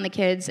go love on the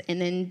kids and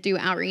then do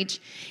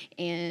outreach,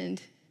 and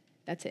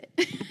that's it.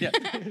 Yeah,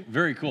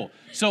 very cool.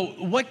 So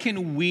what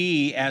can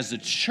we as a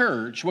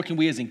church, what can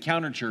we as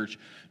Encounter Church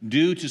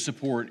do to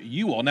support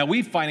you all? Now,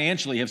 we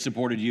financially have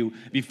supported you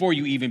before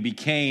you even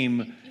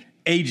became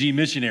AG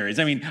missionaries.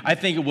 I mean, I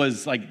think it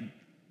was like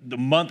the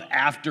month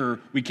after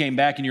we came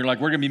back and you're like,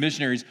 we're going to be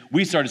missionaries,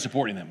 we started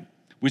supporting them.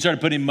 We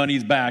started putting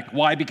monies back.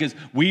 Why? Because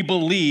we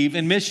believe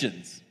in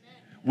missions.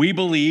 We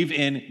believe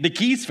in the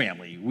Keys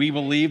family. We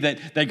believe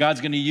that God's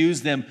going to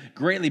use them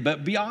greatly.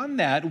 But beyond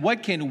that,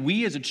 what can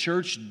we as a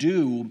church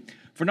do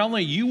for not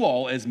only you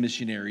all as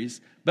missionaries,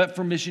 but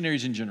for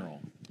missionaries in general?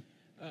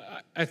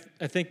 I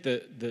think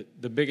the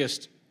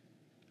biggest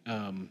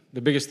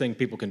thing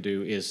people can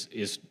do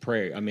is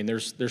pray. I mean,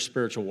 there's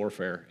spiritual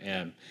warfare,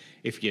 and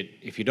if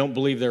you don't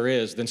believe there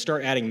is, then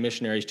start adding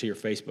missionaries to your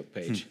Facebook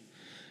page.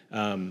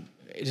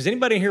 Does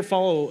anybody here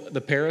follow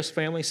the Paris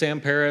family,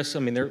 Sam Paris? I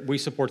mean, we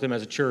support them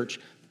as a church.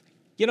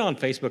 Get on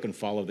Facebook and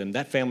follow them.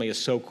 That family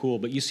is so cool.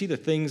 But you see the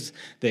things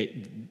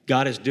that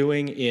God is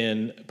doing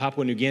in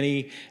Papua New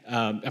Guinea.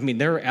 I mean,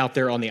 they're out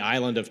there on the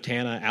island of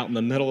Tanna, out in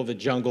the middle of the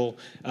jungle.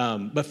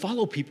 But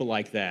follow people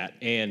like that,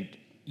 and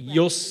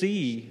you'll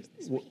see.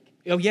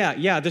 Oh, yeah.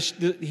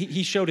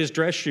 He showed his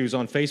dress shoes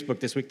on Facebook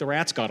this week. The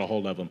rats got a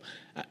hold of them.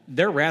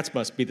 Their rats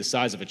must be the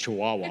size of a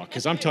chihuahua,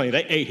 because I'm telling you,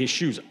 they ate his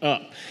shoes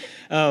up.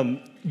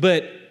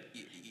 But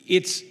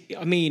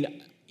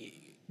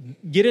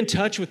get in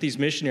touch with these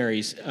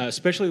missionaries,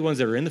 especially the ones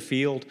that are in the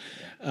field,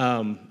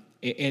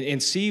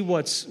 and see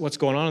what's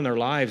going on in their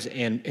lives,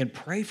 and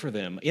pray for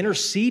them,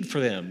 intercede for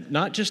them.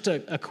 Not just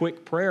a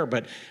quick prayer,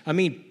 but I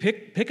mean,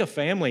 pick a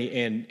family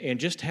and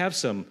just have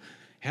some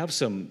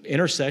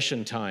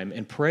intercession time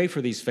and pray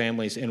for these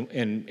families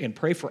and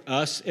pray for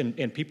us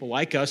and people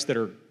like us that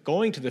are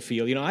going to the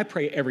field. You know, I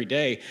pray every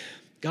day,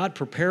 God,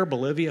 prepare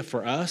Bolivia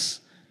for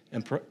us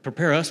and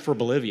prepare us for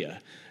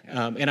Bolivia.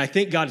 And I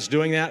think God is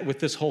doing that with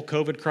this whole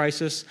COVID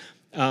crisis.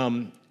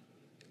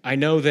 I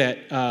know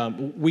that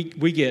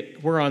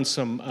we're on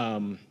some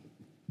some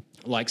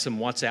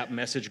WhatsApp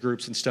message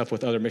groups and stuff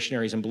with other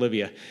missionaries in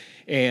Bolivia,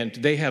 and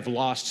they have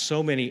lost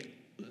so many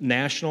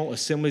National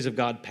Assemblies of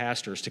God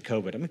pastors to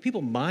COVID. I mean,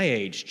 people my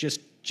age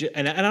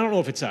and I don't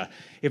know if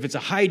it's a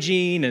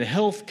hygiene and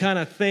health kind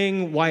of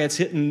thing, why it's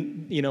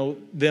hitting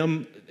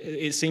them.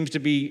 It seems to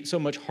be so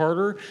much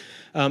harder,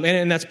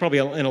 and that's probably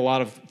in a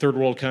lot of third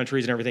world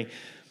countries and everything.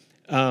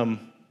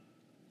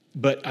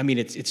 But I mean,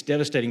 it's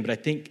devastating. But I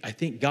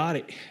think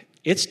God,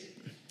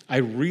 I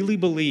really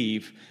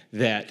believe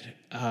that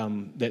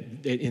that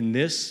in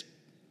this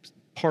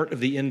part of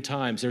the end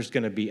times, there's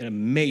going to be a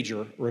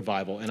major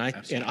revival, and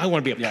I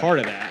want to be a part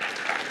of that.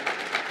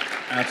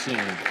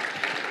 Absolutely.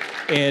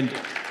 And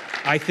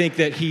I think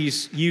that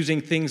He's using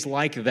things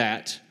like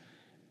that.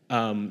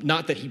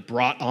 Not that He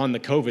brought on the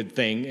COVID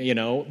thing,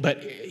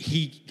 but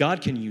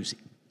God can use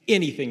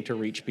anything to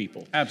reach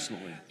people.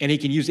 Absolutely. And He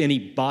can use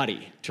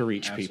anybody to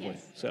reach people.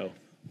 So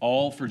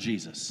all for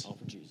Jesus. All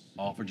for Jesus.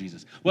 All for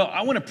Jesus. Well,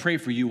 I want to pray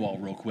for you all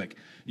real quick.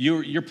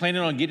 You're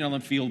planning on getting on the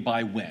field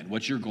by when?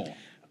 What's your goal?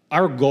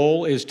 Our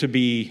goal is to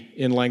be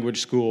in language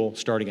school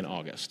starting in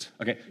August.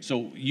 Okay,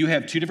 so you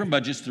have 2 different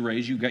budgets to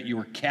raise. You've got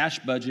your cash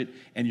budget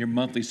and your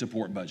monthly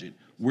support budget.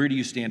 Where do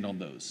you stand on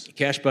those?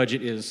 Cash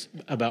budget is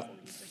about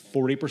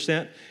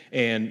 40%,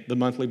 and the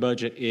monthly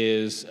budget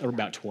is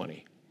about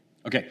 20%.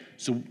 Okay,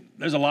 so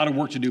there's a lot of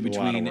work to do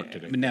between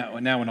now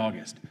and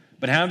August.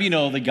 But how do you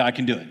know that God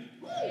can do it?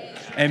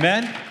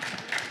 Amen?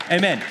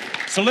 Amen.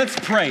 So let's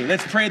pray.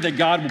 Let's pray that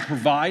God will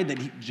provide,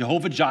 that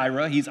Jehovah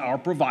Jireh, He's our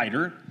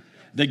provider,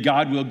 that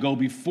God will go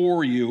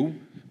before you,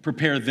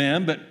 prepare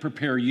them, but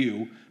prepare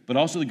you, but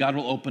also that God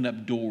will open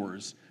up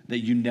doors that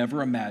you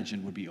never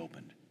imagined would be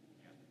opened.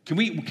 Can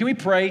we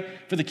pray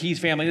for the Keys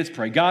family? Let's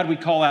pray. God, we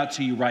call out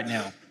to you right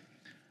now.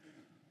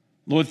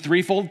 Lord,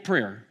 threefold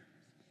prayer.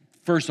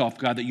 First off,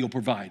 God, that you'll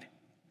provide.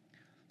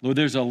 Lord,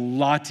 there's a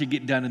lot to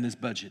get done in this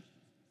budget.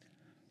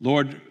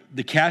 Lord,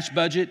 the cash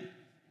budget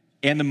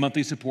and the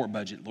monthly support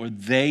budget,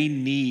 Lord, they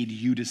need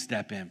you to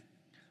step in.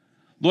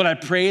 Lord, I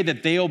pray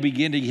that they'll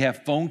begin to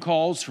have phone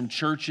calls from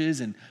churches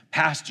and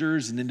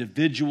pastors and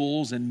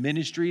individuals and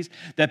ministries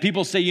that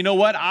people say, you know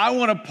what, I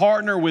want to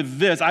partner with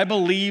this. I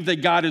believe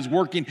that God is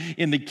working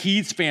in the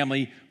Keys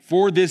family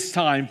for this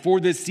time, for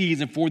this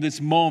season, for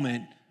this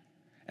moment.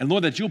 And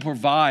Lord, that you'll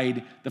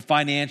provide the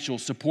financial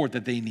support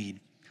that they need.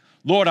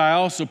 Lord, I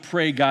also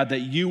pray, God, that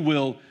you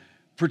will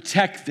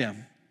protect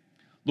them.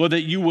 Lord,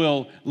 that you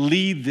will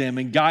lead them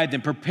and guide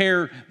them,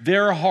 prepare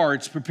their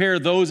hearts, prepare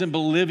those in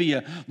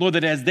Bolivia. Lord,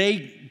 that as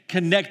they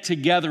connect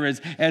together,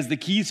 as the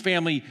Keys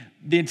family,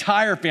 the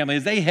entire family,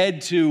 as they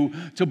head to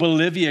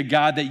Bolivia,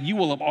 God, that you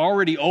will have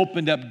already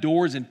opened up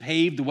doors and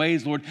paved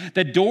ways, Lord,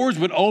 that doors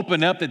would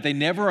open up that they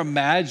never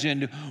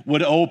imagined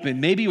would open.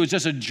 Maybe it was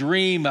just a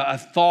dream, a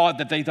thought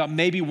that they thought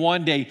maybe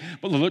one day,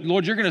 but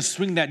Lord, you're going to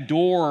swing that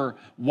door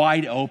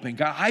wide open.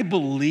 God, I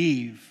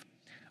believe,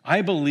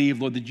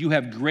 Lord, that you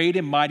have great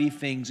and mighty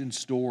things in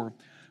store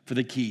for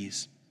the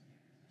Keys.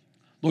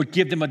 Lord,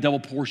 give them a double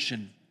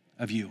portion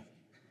of you.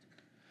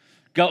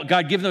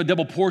 God, give them a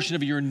double portion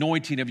of your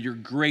anointing, of your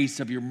grace,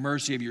 of your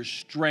mercy, of your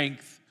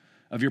strength,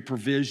 of your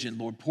provision.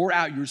 Lord, pour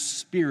out your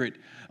Spirit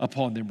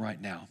upon them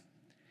right now.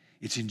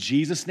 It's in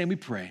Jesus' name we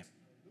pray.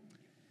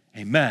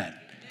 Amen.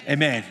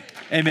 Amen.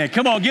 Amen.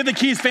 Come on, give the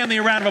Keys family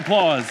a round of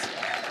applause.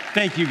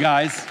 Thank you,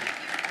 guys.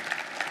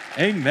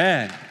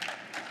 Amen.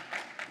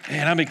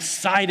 And I'm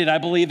excited. I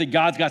believe that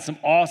God's got some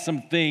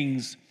awesome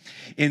things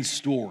in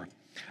store.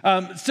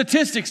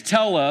 Statistics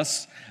tell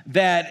us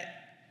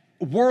that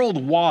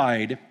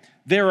worldwide,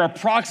 there are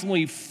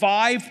approximately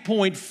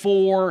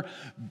 5.4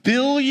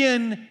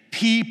 billion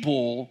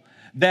people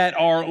that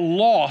are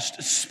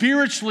lost,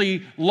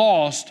 spiritually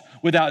lost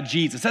without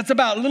Jesus. That's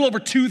about a little over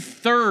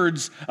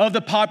 2/3 of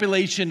the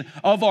population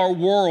of our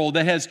world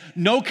that has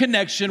no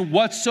connection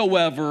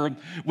whatsoever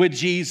with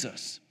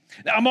Jesus.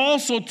 I'm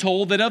also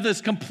told that of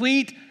this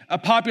complete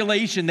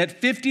population,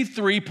 that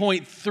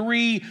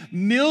 53.3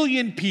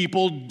 million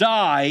people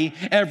die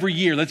every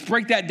year. Let's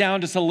break that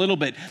down just a little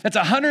bit. That's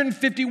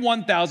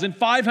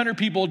 151,500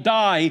 people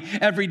die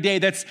every day.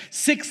 That's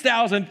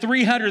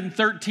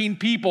 6,313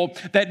 people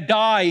that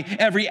die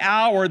every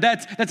hour.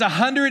 That's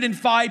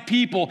 105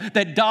 people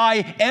that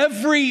die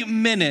every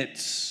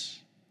minute.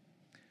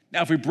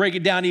 Now, if we break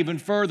it down even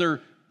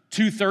further,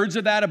 2/3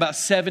 of that, about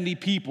 70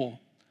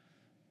 people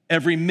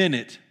every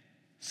minute,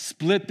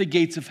 split the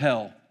gates of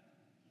hell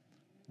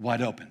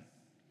wide open.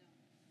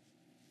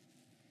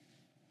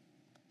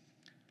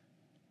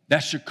 That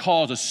should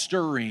cause a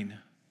stirring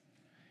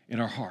in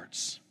our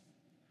hearts.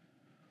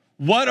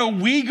 What are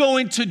we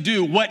going to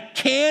do? What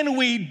can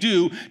we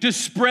do to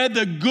spread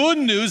the good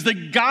news, the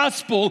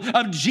gospel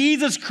of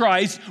Jesus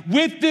Christ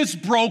with this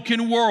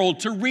broken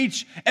world, to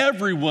reach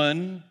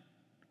everyone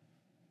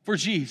for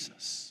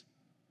Jesus?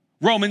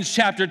 Romans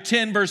chapter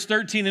 10, verse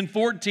 13 and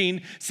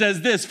 14 says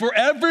this: for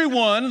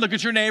everyone, look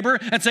at your neighbor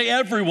and say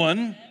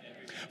everyone,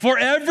 for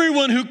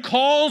everyone who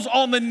calls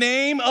on the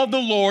name of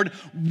the Lord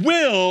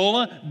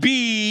will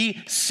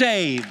be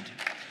saved.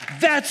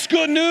 That's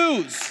good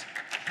news.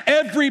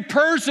 Every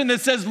person that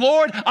says,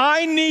 Lord,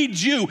 I need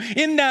you,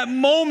 in that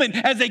moment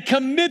as they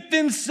commit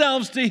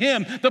themselves to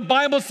him, the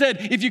Bible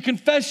said, if you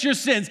confess your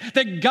sins,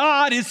 that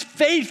God is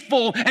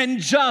faithful and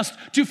just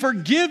to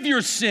forgive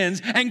your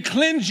sins and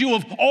cleanse you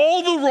of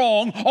all the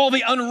wrong, all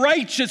the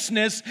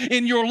unrighteousness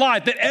in your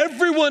life. That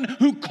everyone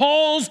who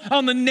calls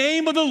on the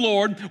name of the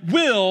Lord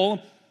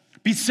will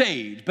be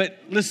saved. But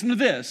listen to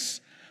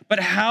this. But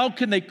how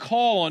can they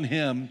call on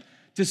him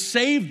to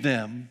save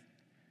them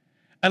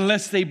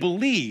unless they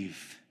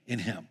believe in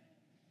him?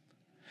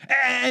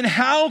 And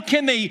how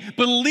can they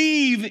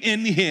believe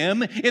in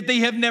him if they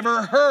have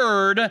never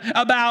heard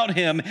about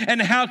him?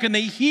 And how can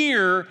they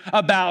hear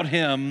about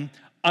him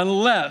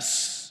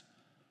unless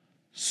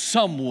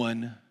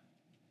someone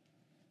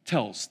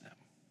tells them?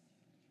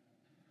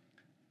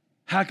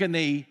 How can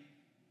they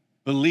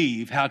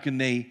believe? How can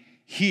they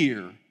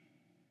hear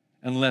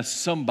unless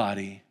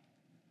somebody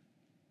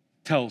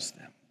tells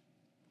them?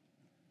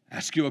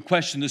 Ask you a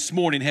question this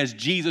morning. Has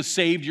Jesus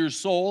saved your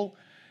soul?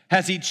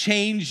 Has he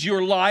changed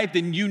your life?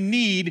 Then you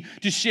need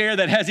to share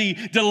that. Has he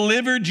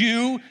delivered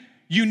you?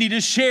 You need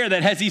to share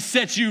that. Has he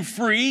set you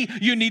free?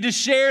 You need to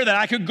share that.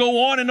 I could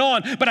go on and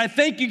on, but I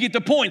think you get the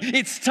point.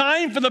 It's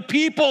time for the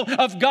people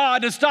of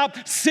God to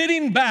stop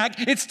sitting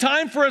back. It's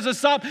time for us to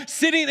stop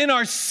sitting in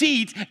our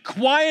seat,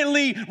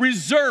 quietly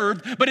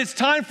reserved, but it's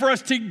time for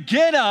us to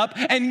get up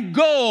and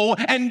go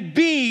and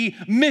be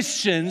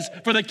missions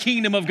for the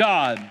kingdom of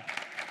God.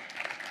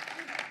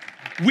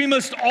 We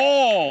must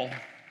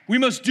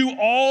do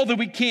all that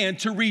we can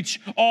to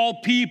reach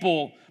all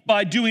people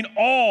by doing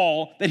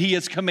all that he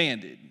has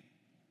commanded.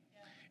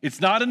 It's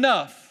not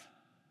enough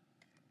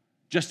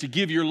just to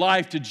give your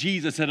life to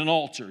Jesus at an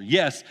altar.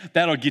 Yes,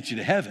 that'll get you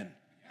to heaven.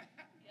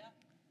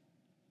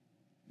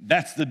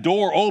 That's the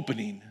door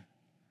opening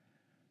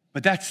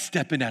But that's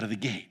stepping out of the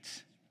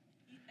gate.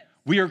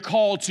 We are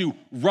called to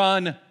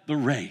run the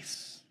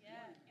race.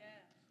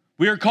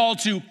 We are called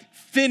to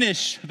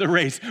finish the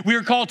race. We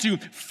are called to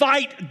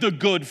fight the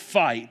good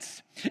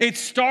fight. It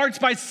starts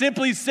by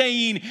simply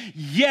saying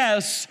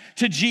yes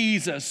to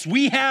Jesus.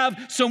 We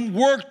have some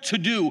work to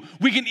do.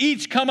 We can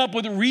each come up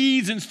with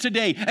reasons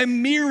today, a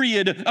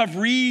myriad of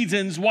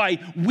reasons why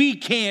we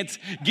can't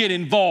get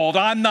involved.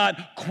 I'm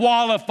not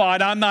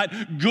qualified. I'm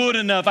not good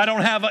enough. I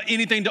don't have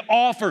anything to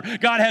offer.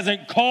 God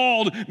hasn't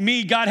called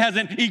me. God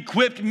hasn't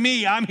equipped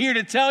me. I'm here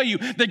to tell you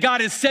that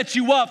God has set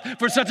you up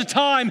for such a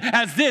time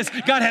as this.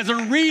 God has a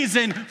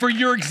reason for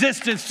your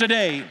existence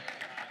today.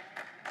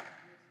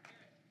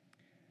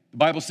 The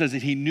Bible says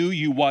that he knew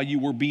you while you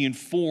were being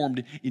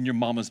formed in your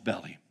mama's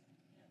belly.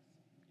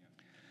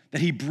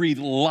 That he breathed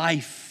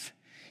life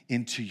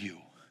into you.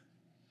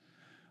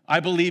 I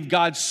believe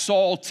God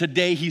saw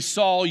today, he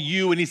saw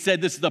you and he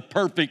said, this is the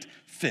perfect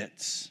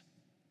fit.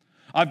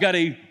 I've got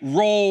a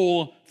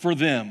role for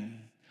them.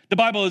 The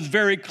Bible is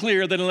very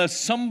clear that unless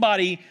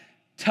somebody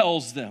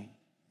tells them,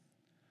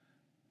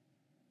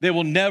 they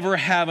will never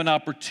have an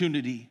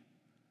opportunity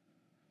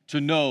to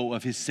know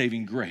of his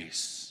saving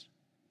grace,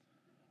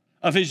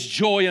 of his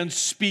joy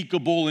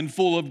unspeakable and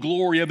full of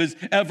glory, of his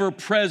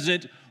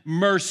ever-present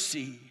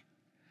mercy.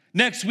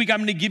 Next week, I'm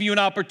going to give you an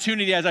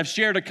opportunity, as I've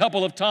shared a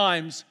couple of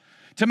times,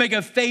 to make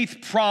a faith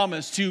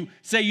promise, to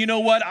say, you know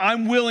what,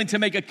 I'm willing to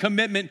make a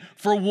commitment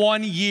for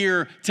 1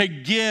 year to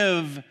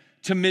give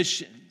to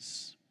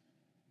missions.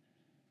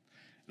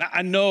 Now,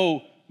 I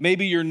know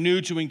maybe you're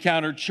new to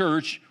Encounter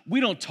Church. We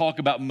don't talk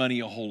about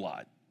money a whole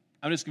lot.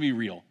 I'm just going to be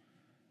real.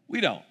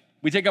 We don't.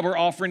 We take up our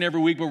offering every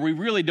week, but we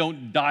really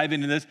don't dive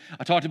into this.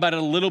 I talked about it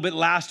a little bit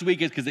last week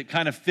because it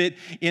kind of fit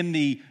in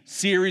the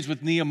series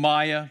with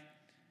Nehemiah.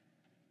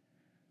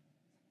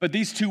 But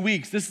these 2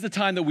 weeks, this is the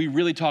time that we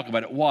really talk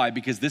about it. Why?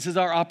 Because this is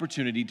our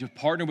opportunity to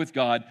partner with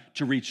God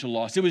to reach the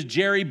lost. It was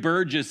Jerry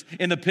Burgess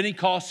in the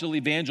Pentecostal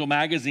Evangel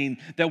magazine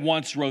that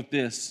once wrote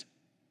this.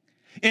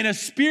 In a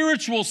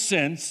spiritual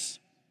sense,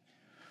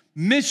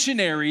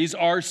 missionaries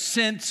are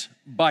sent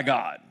by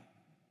God.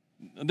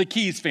 The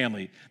Keys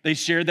family, they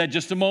shared that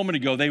just a moment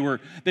ago. They were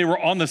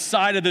on the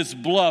side of this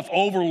bluff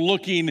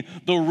overlooking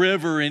the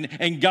river,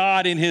 and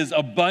God in his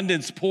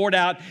abundance poured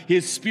out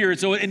his Spirit.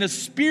 So in a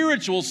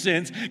spiritual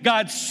sense,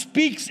 God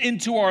speaks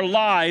into our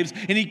lives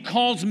and he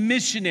calls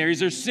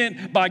missionaries. They're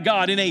sent by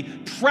God. In a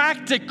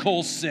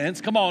practical sense,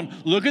 come on,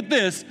 look at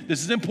this.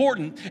 This is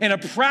important. In a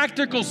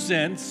practical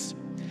sense,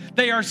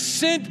 they are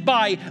sent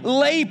by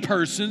lay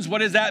persons. What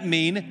does that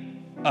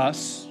mean?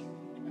 Us.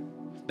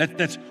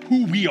 That's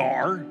who we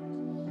are.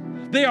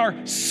 They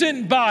are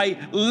sent by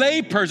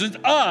lay persons,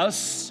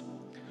 us,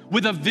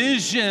 with a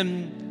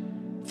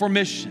vision for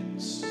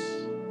missions.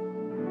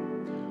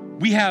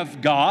 We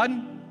have God,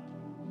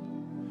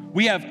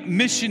 we have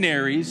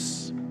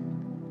missionaries,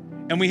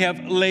 and we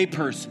have lay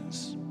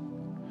persons.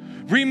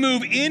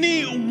 Remove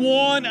any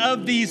one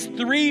of these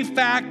three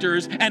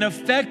factors, and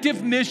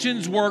effective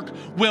missions work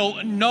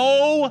will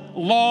no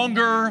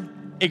longer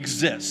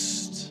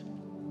exist.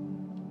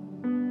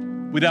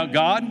 Without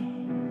God,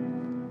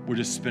 we're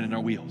just spinning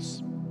our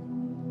wheels.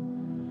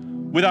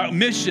 Without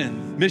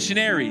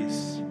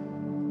missionaries,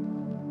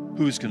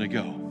 who's going to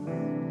go?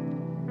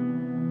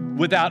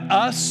 Without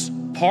us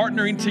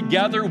partnering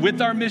together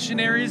with our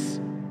missionaries,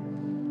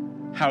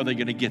 how are they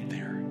going to get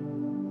there?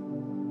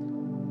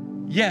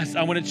 Yes,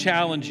 I want to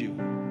challenge you.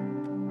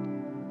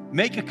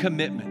 Make a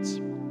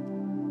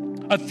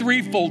commitment, a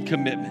threefold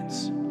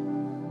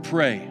commitment.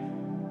 Pray.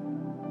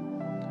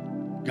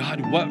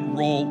 God, what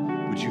role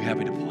would you have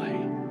me to play?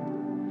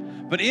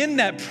 But in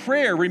that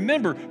prayer,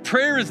 remember,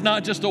 prayer is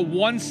not just a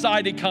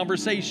one-sided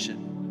conversation.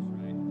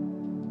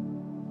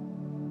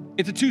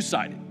 It's a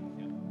two-sided.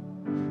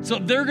 So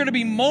there are going to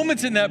be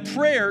moments in that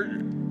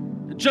prayer,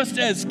 just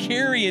as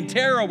Carrie and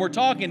Tara were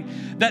talking,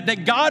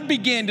 that God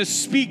began to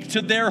speak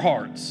to their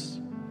hearts.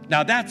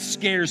 Now that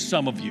scares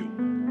some of you.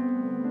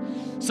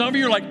 Some of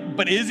you are like,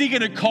 but is he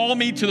going to call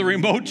me to the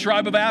remote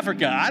tribe of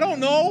Africa? I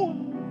don't know.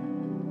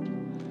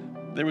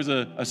 There was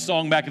a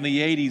song back in the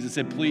 80s that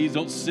said, please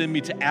don't send me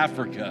to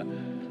Africa.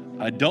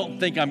 I don't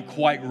think I'm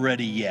quite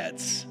ready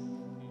yet.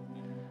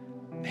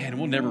 Man,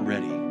 we're never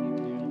ready.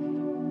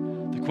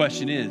 The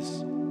question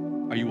is,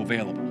 are you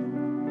available?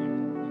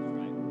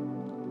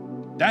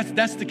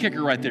 That's the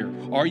kicker right there.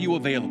 Are you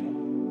available?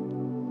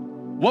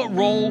 What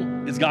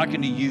role is God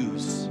going to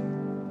use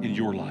in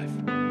your life?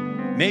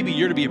 Maybe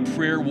you're to be a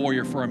prayer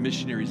warrior for our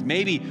missionaries.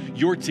 Maybe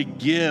you're to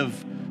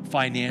give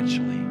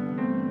financially.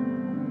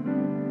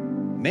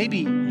 Maybe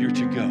you're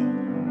to go.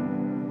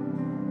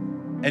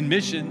 And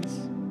missions,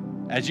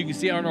 as you can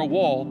see on our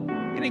wall,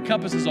 it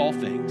encompasses all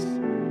things.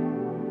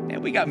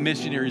 And we got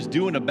missionaries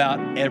doing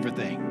about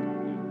everything.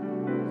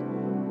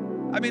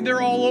 I mean,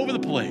 they're all over the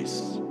place.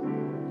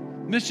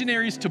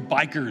 Missionaries to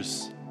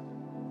bikers.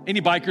 Any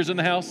bikers in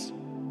the house?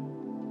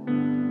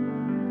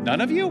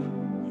 None of you?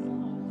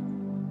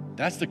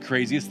 That's the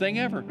craziest thing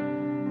ever.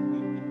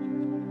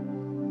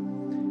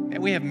 And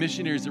we have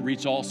missionaries that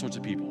reach all sorts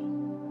of people.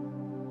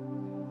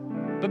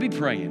 but be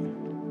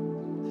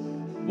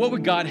praying. What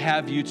would God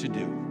have you to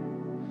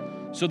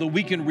do so that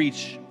we can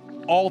reach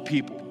all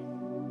people,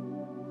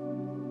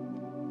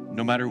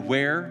 no matter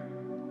where,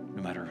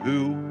 no matter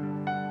who,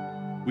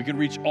 we can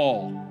reach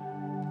all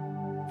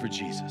for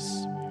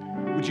Jesus.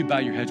 Would you bow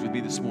your heads with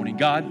me this morning?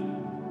 God,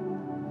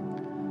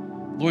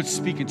 Lord,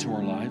 speak into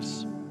our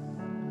lives.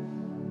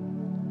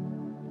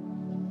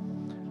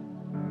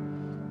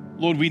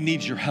 Lord, we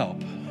need your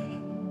help.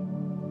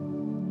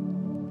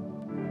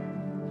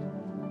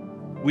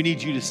 We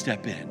need you to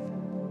step in.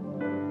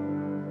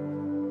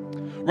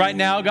 Right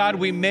now, God,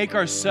 we make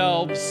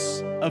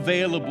ourselves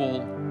available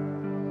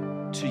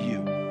to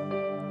you.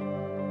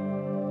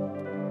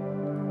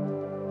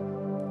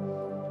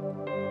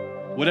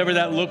 Whatever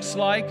that looks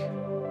like,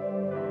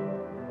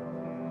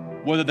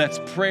 whether that's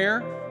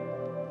prayer,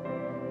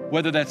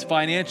 whether that's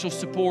financial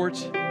support,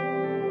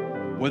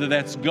 whether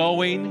that's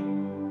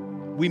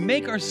going, we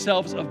make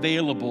ourselves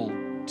available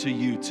to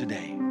you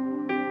today.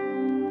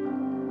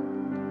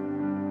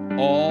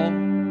 All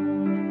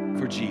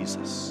for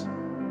Jesus.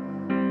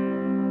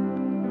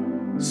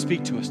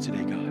 Speak to us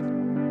today, God.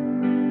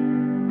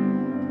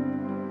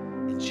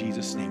 In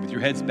Jesus' name, with your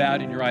heads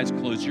bowed and your eyes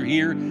closed, you're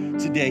here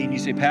today and you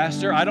say,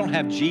 Pastor, I don't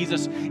have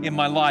Jesus in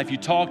my life. You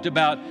talked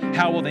about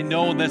how will they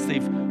know unless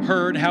they've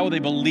heard, how will they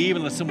believe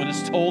unless someone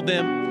has told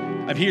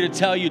them. I'm here to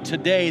tell you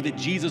today that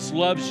Jesus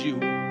loves you.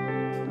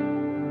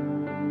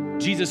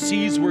 Jesus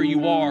sees where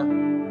you are.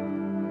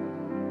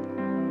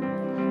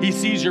 He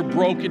sees your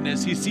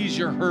brokenness. He sees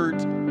your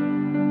hurt.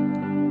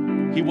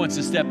 He wants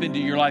to step into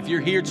your life.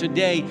 You're here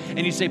today and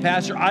you say,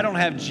 Pastor, I don't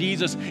have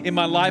Jesus in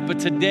my life, but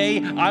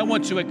today I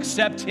want to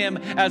accept him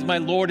as my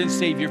Lord and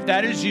Savior. If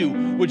that is you,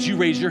 would you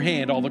raise your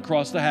hand all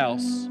across the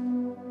house?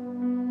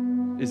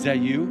 Is that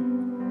you?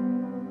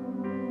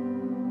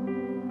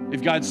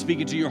 If God's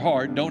speaking to your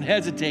heart, don't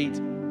hesitate.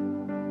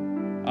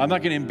 I'm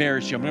not going to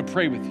embarrass you. I'm going to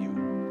pray with you.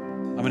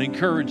 I'm going to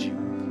encourage you.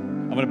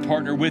 I'm going to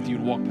partner with you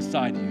and walk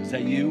beside you. Is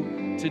that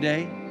you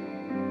today?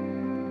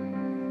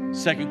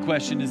 Second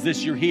question is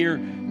this: you're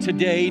here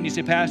today and you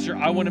say, Pastor,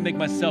 I want to make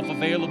myself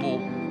available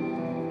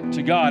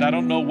to God. I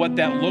don't know what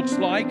that looks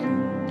like.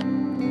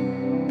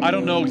 I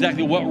don't know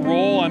exactly what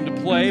role I'm to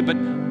play, but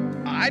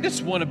I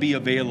just want to be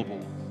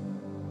available.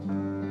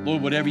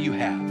 Lord, whatever you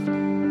have.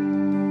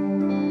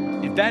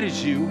 If that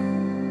is you,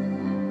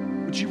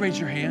 would you raise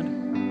your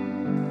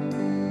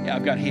hand? Yeah,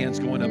 I've got hands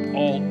going up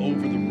all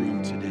over the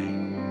room today.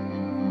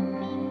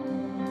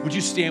 Would you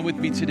stand with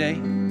me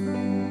today?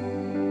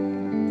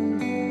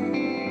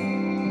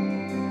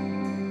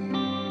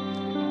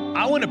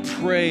 I want to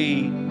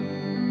pray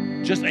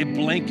just a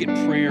blanket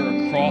prayer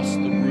across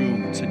the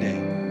room today.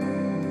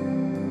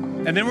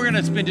 And then we're going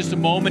to spend just a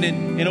moment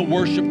in a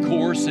worship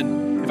course.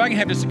 And if I can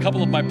have just a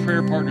couple of my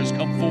prayer partners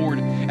come forward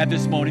at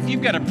this moment. If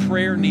you've got a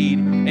prayer need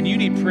and you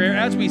need prayer,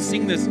 as we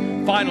sing this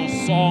final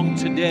song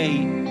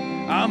today,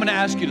 I'm going to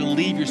ask you to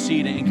leave your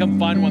seat and come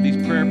find one of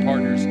these prayer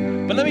partners.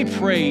 But let me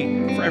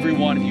pray for every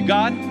one of you.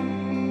 God,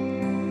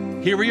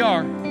 here we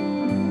are.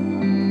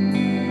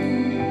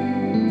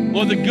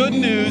 Lord, the good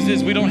news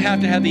is we don't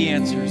have to have the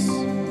answers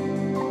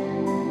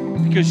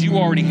because you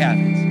already have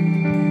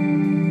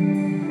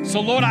it.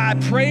 So, Lord, I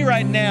pray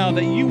right now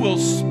that you will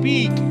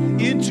speak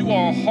into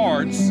our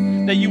hearts,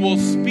 that you will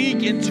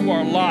speak into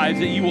our lives,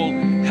 that you will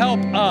help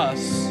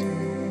us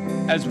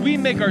as we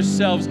make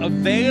ourselves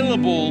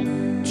available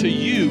to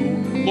you.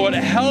 Lord,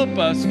 help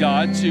us,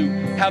 God, to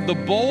have the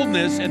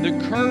boldness and the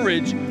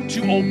courage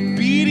to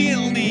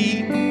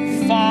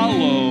obediently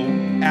follow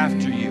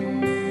after you.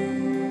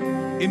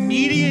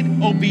 Immediate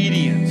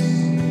obedience.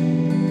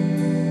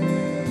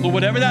 Lord,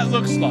 whatever that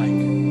looks like,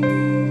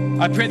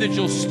 I pray that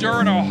you'll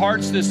stir in our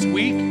hearts this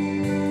week,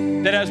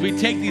 that as we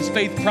take these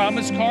faith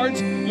promise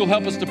cards, you'll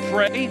help us to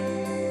pray.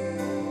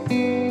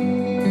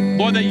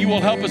 Lord, that you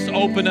will help us to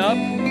open up.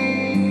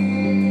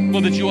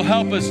 Lord, that you will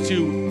help us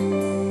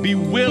to be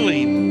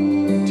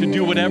willing to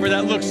do whatever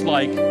that looks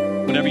like,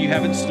 whatever you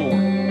have in store.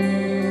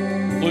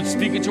 Lord,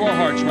 speak into our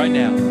hearts right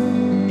now.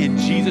 In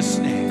Jesus'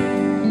 name.